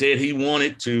 He said he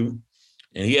wanted to,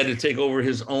 and he had to take over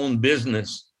his own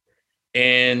business.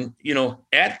 And,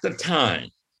 at the time,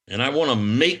 and I want to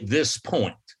make this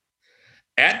point,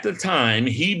 at the time,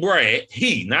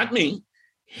 not me,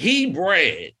 he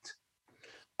bragged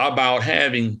about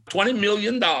having $20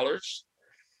 million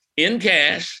in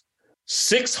cash,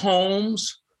 6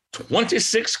 homes,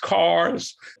 26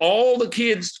 cars, all the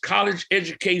kids' college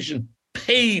education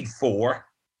paid for,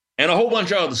 and a whole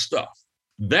bunch of other stuff.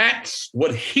 That's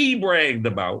what he bragged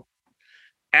about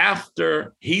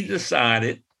after he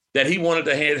decided that he wanted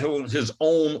to handle his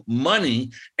own money,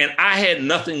 and I had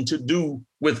nothing to do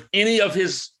with any of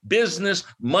his business,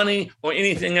 money, or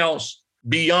anything else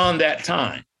beyond that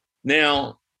time.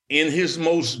 Now, in his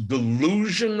most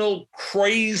delusional,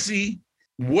 crazy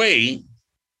way,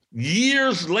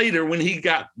 years later when he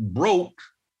got broke,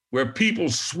 where people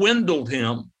swindled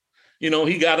him,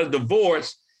 he got a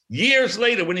divorce. Years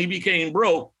later when he became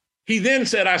broke, he then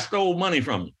said, I stole money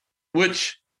from him,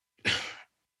 which,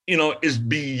 is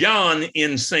beyond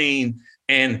insane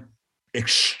and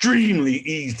extremely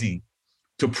easy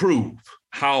to prove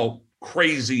how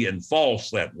crazy and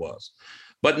false that was.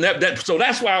 But so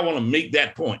that's why I want to make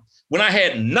that point. When I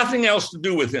had nothing else to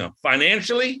do with him,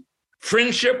 financially,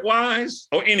 friendship-wise,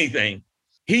 or anything,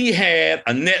 he had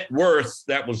a net worth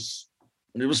that was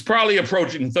probably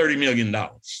approaching $30 million.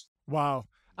 Wow.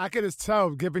 I can just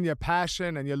tell, given your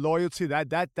passion and your loyalty,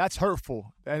 that's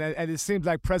hurtful. And it seems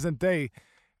like present day,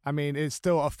 it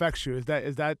still affects you. Is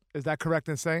that correct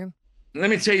in saying? Let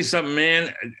me tell you something,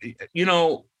 man.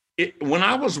 When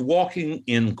I was walking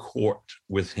in court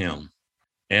with him,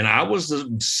 and I was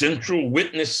the central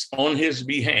witness on his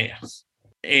behalf,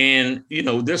 and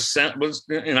this was,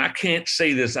 and I can't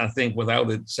say this, I think, without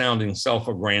it sounding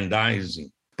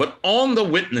self-aggrandizing, but on the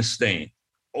witness stand,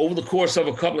 over the course of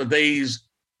a couple of days,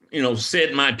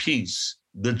 said my piece.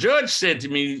 The judge said to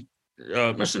me,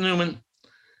 Mr. Newman,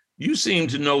 you seem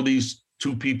to know these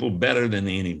two people better than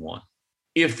anyone.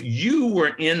 If you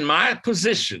were in my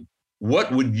position,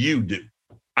 what would you do?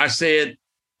 I said,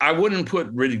 I wouldn't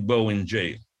put Riddick Bowe in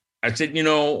jail. I said,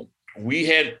 we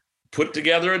had put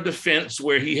together a defense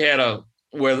where he had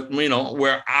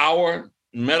where our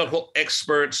medical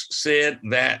experts said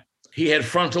that he had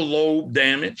frontal lobe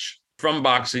damage from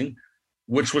boxing,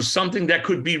 which was something that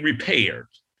could be repaired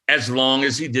as long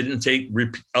as he didn't take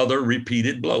other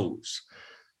repeated blows.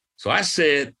 So I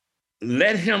said,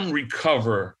 let him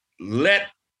recover, let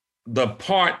the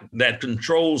part that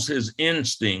controls his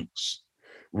instincts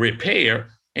repair,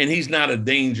 and he's not a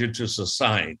danger to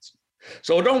society.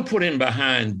 So don't put him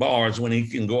behind bars when he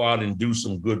can go out and do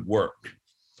some good work.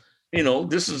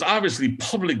 This is obviously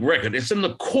public record. It's in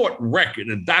the court record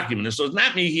and documented. So it's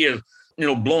not me here,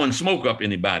 blowing smoke up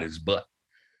anybody's butt.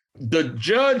 The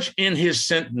judge in his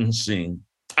sentencing,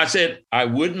 I said, I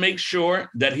would make sure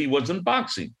that he wasn't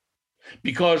boxing,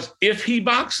 because if he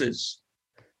boxes,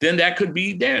 then that could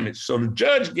be damage. So the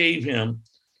judge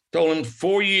told him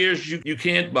 4 years, you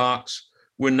can't box.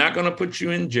 We're not going to put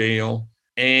you in jail.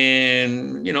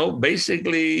 And,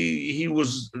 basically he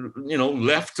was,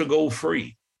 left to go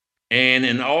free. And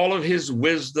in all of his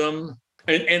wisdom,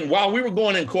 and while we were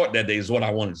going in court that day is what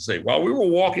I wanted to say. While we were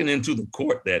walking into the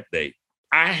court that day,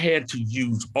 I had to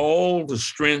use all the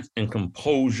strength and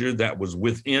composure that was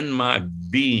within my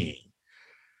being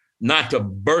not to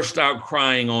burst out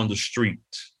crying on the street,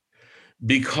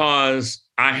 because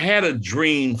I had a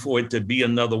dream for it to be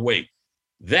another way.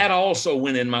 That also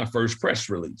went in my first press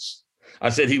release. I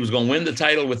said he was going to win the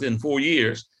title within 4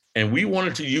 years, and we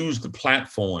wanted to use the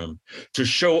platform to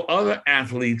show other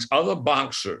athletes, other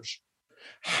boxers,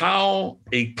 how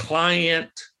a client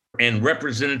and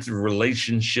representative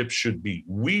relationship should be.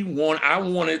 I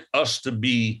wanted us to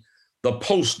be the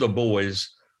poster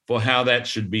boys for how that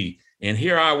should be. And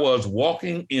here I was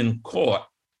walking in court,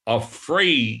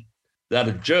 afraid that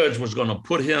a judge was going to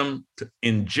put him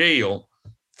in jail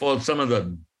for some of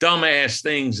the dumbass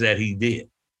things that he did.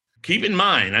 keep in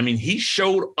mind, I mean, he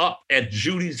showed up at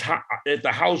at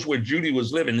the house where Judy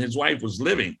was living, his wife was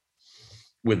living,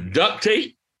 with duct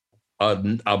tape,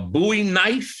 a Bowie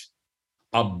knife,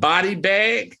 a body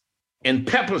bag, and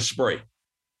pepper spray.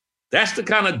 That's the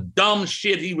kind of dumb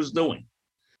shit he was doing.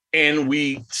 And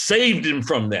we saved him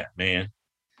from that, man.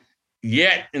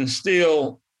 Yet and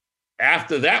still,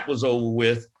 after that was over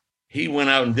with, he went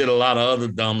out and did a lot of other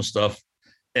dumb stuff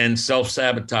and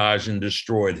self-sabotage and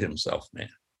destroyed himself, man.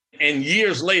 And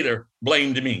years later,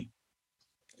 blamed me.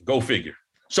 Go figure.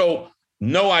 So,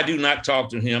 no, I do not talk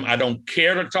to him. I don't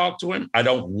care to talk to him. I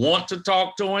don't want to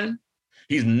talk to him.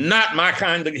 He's not my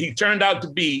kind of, he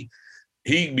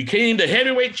became the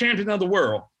heavyweight champion of the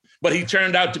world, but he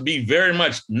turned out to be very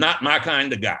much not my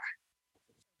kind of guy.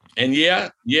 And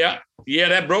that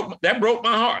broke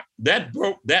my heart. That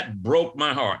broke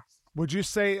my heart. Would you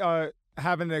say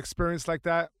having an experience like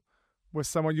that with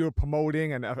someone you were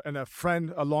promoting and a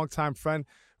friend, a longtime friend,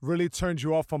 really turned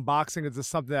you off from boxing? Is this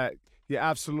something that you're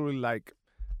absolutely like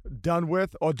done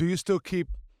with, or do you still keep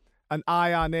an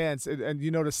eye on it and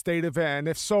you know the state of it? And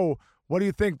if so, what do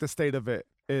you think the state of it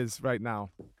is right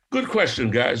now? Good question,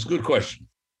 guys. Good question.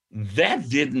 That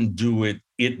didn't do it.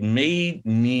 It made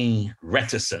me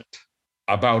reticent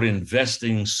about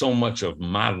investing so much of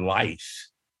my life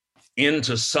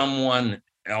into someone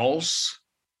else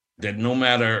that no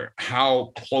matter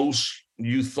how close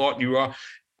you thought you are.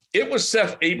 It was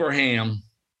Seth Abraham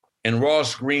and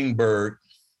Ross Greenberg,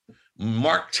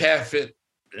 Mark Taffet,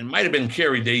 it might have been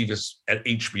Kerry Davis at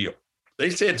HBO. They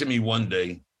said to me one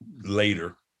day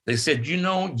later, they said,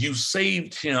 you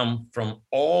saved him from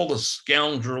all the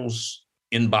scoundrels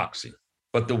in boxing.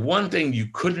 But the one thing you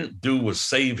couldn't do was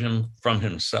save him from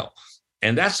himself.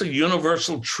 And that's a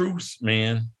universal truth,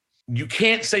 man. You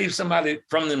can't save somebody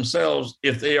from themselves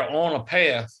if they are on a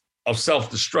path of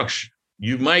self-destruction.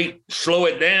 You might slow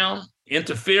it down,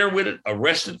 interfere with it,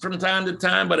 arrest it from time to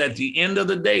time. But at the end of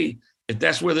the day, if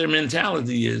that's where their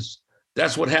mentality is,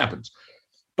 that's what happens.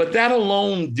 But that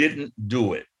alone didn't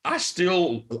do it.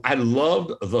 I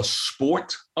loved the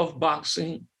sport of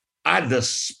boxing. I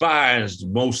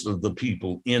despised most of the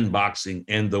people in boxing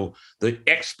and the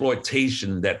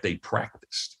exploitation that they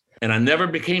practiced. And I never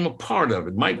became a part of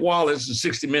it. Mike Wallace in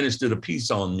 60 Minutes did a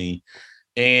piece on me.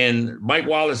 And Mike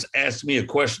Wallace asked me a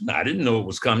question. I didn't know it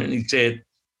was coming. He said,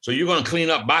 so you're going to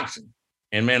clean up boxing?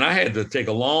 And man, I had to take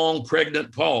a long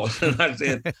pregnant pause. And I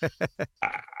said,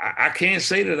 I can't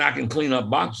say that I can clean up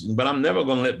boxing, but I'm never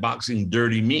going to let boxing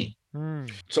dirty me.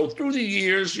 So through the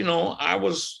years,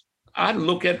 I'd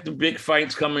look at the big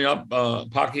fights coming up,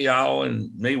 Pacquiao and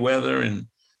Mayweather and,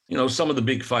 some of the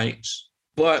big fights.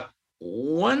 But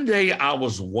one day I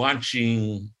was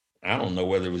watching, I don't know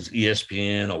whether it was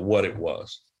ESPN or what it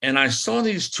was. And I saw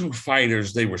these two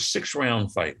fighters. They were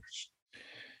 6-round fighters.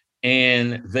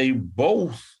 And they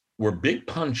both were big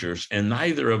punchers, and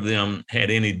neither of them had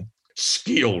any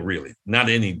skill, really, not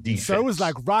any defense. So it was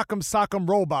like rock'em sock'em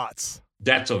robots.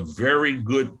 That's a very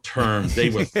good term.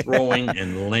 They were throwing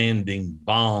and landing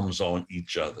bombs on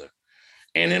each other.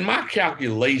 And in my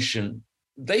calculation,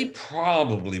 they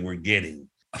probably were getting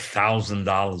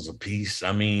 $1,000 a piece.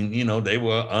 I mean, they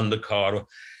were undercard.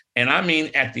 And I mean,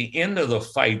 at the end of the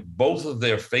fight, both of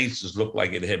their faces looked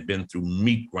like it had been through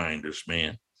meat grinders,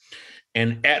 man.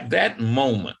 And at that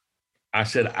moment, I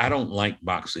said, I don't like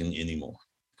boxing anymore.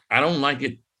 I don't like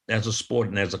it as a sport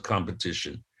and as a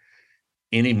competition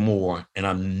anymore. And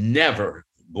I'm never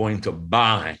going to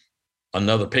buy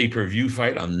another pay-per-view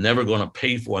fight. I'm never going to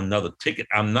pay for another ticket.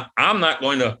 I'm not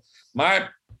going to, my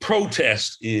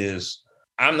protest is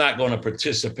I'm not going to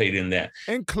participate in that.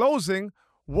 In closing,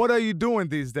 what are you doing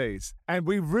these days? And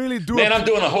we really do. Man, I'm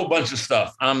doing a whole bunch of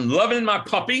stuff. I'm loving my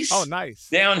puppies. Oh, nice.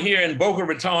 Down here in Boca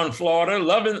Raton, Florida,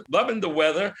 loving the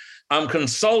weather. I'm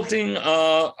consulting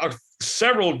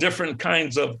several different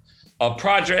kinds of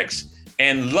projects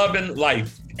and loving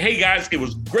life. Hey, guys, it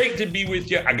was great to be with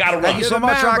you. I got to run. Thank you so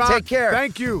much, Rock. Take care.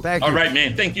 Thank you. All right,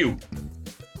 man. Thank you.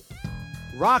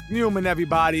 Rock Newman,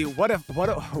 everybody. What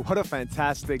a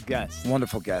fantastic guest.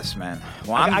 Wonderful guest, man.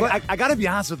 Well, I got to be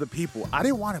honest with the people. I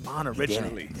didn't want him on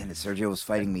originally. Then Sergio was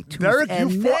fighting me tooth Derek,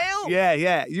 and you nail. fought.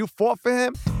 Yeah. You fought for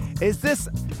him. Is this?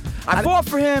 I fought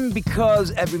for him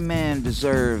because every man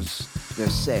deserves their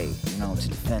say, to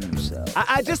defend himself.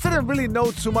 I just didn't really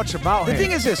know too much about him. The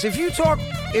thing is this: if you talk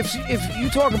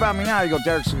about me now, you go,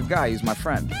 Derek's a good guy. He's my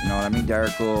friend. You know what I mean?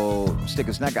 Derek will stick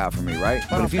his neck out for me, right?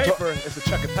 But if you it's a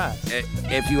check and pass.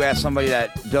 If you ask somebody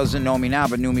that doesn't know me now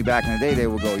but knew me back in the day, they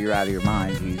will go, "You're out of your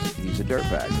mind. He's a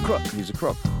dirtbag, crook. He's a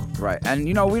crook." Right. And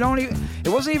we don't even. It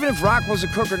wasn't even if Rock was a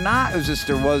crook or not. It was just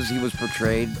he was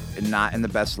portrayed not in the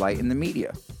best light in the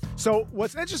media. So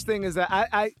what's interesting is that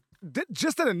I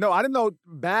just didn't know. I didn't know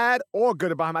bad or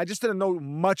good about him. I just didn't know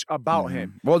much about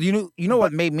him. Well, you know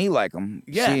what made me like him?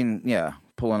 Yeah.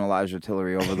 Pulling Elijah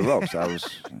Tillery over the ropes. I was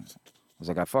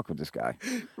like, I fuck with this guy.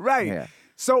 Right. Yeah.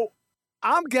 So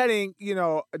I'm getting,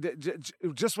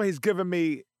 just what he's giving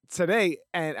me today,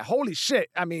 and holy shit,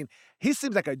 I mean, he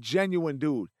seems like a genuine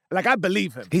dude. Like, I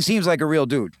believe him. He seems like a real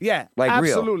dude. Yeah, like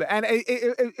absolutely. real. And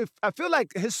I feel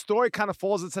like his story kind of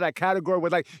falls into that category where,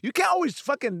 like, you can't always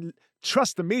fucking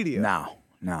trust the media.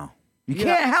 No. You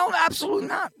can't. Hell, absolutely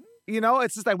not.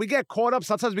 It's just like we get caught up.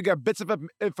 Sometimes we get bits of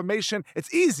information.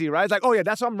 It's easy, right? It's like, oh, yeah,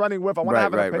 that's what I'm running with. I want to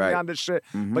have an opinion on this shit.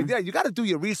 Mm-hmm. But, yeah, you got to do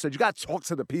your research. You got to talk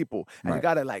to the people. And you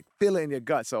got to, like, feel it in your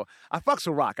gut. So I fucks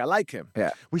with Rock. I like him.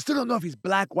 Yeah. We still don't know if he's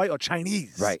black, white, or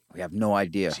Chinese. Right. We have no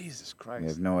idea. Jesus Christ. We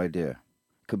have no idea.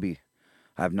 Could be.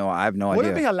 I have no idea.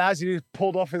 Wouldn't it be hilarious if he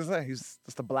pulled off his he's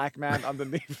just a black man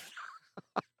underneath?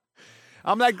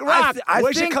 I'm like, Rock,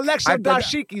 where's your collection of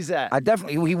dashikis at? I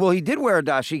definitely, he did wear a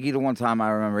dashiki the one time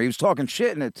I remember. He was talking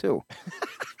shit in it too.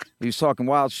 He was talking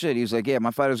wild shit. He was like, yeah,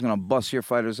 my fighter's going to bust your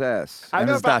fighter's ass. And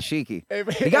his dashiki.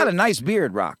 He got a nice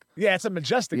beard, Rock. Yeah, it's a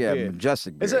majestic beard. Yeah,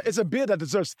 majestic beard. It's a beard that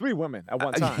deserves 3 women at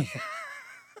one time.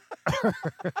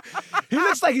 He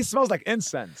looks like he smells like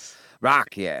incense.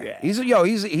 Rock, yeah. He's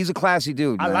a classy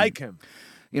dude. I like him.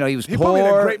 He was poor. He put me in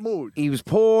a great mood. He was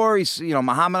poor.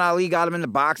 Muhammad Ali got him into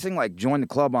boxing, like joined the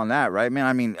club on that, right, man?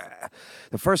 I mean,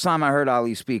 the first time I heard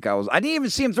Ali speak, I didn't even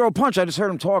see him throw a punch. I just heard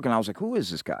him talking. I was like, who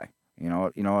is this guy? You know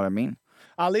what I mean?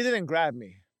 Ali didn't grab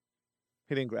me.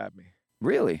 He didn't grab me.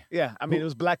 Really? Yeah. I mean, it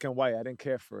was black and white. I didn't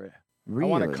care for it. Really?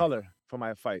 I wanted color for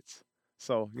my fights.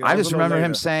 So I just remember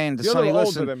him saying to Sonny,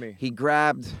 listen,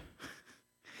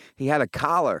 he had a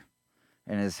collar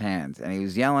in his hand, and he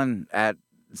was yelling at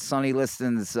Sonny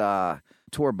Liston's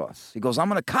tour bus. He goes, I'm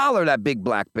going to collar that big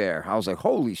black bear. I was like,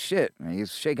 holy shit. And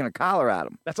he's shaking a collar at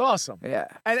him. That's awesome. Yeah.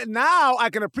 And now I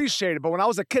can appreciate it. But when I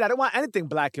was a kid, I didn't want anything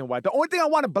black and white. The only thing I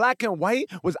wanted black and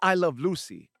white was I Love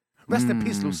Lucy. Rest in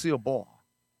peace, Lucille Ball.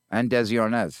 And Desi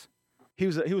Arnaz. He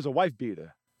was a wife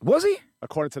beater. Was he?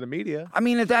 According to the media. I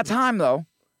mean, at that time, though.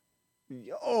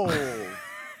 Yo.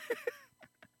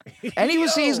 And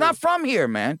he's not from here,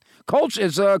 man.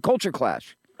 It's a culture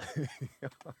clash.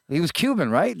 He was Cuban,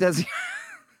 right?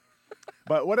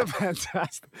 But what a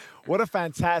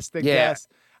fantastic guest.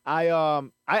 I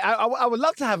would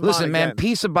love to have him Listen, on man, again.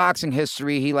 piece of boxing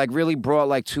history. He really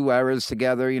brought 2 eras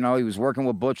together. He was working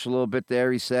with Butch a little bit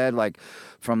there. He said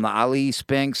from the Ali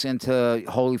Spinks into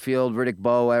Holyfield, Riddick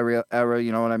Bowe era.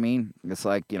 You know what I mean? It's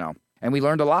and we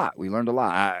learned a lot.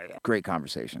 Great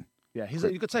conversation. Yeah,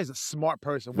 you could say he's a smart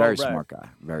person. Very smart guy.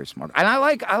 Very smart. And I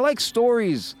like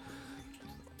stories.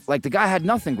 Like the guy had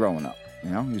nothing growing up. He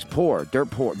was poor,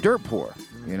 dirt poor.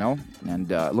 And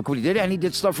look what he did. And he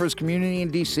did stuff for his community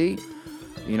in D.C.,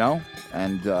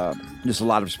 and just a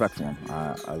lot of respect for him.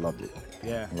 I loved it.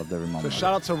 Yeah. I loved every moment. So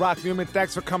shout out to Rock Newman.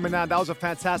 Thanks for coming on. That was a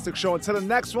fantastic show. Until the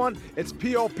next one, it's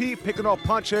POP, Picking Up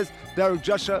Punches. Derek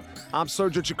Jusha. I'm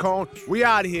Sergio Chacon. We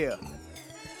out here.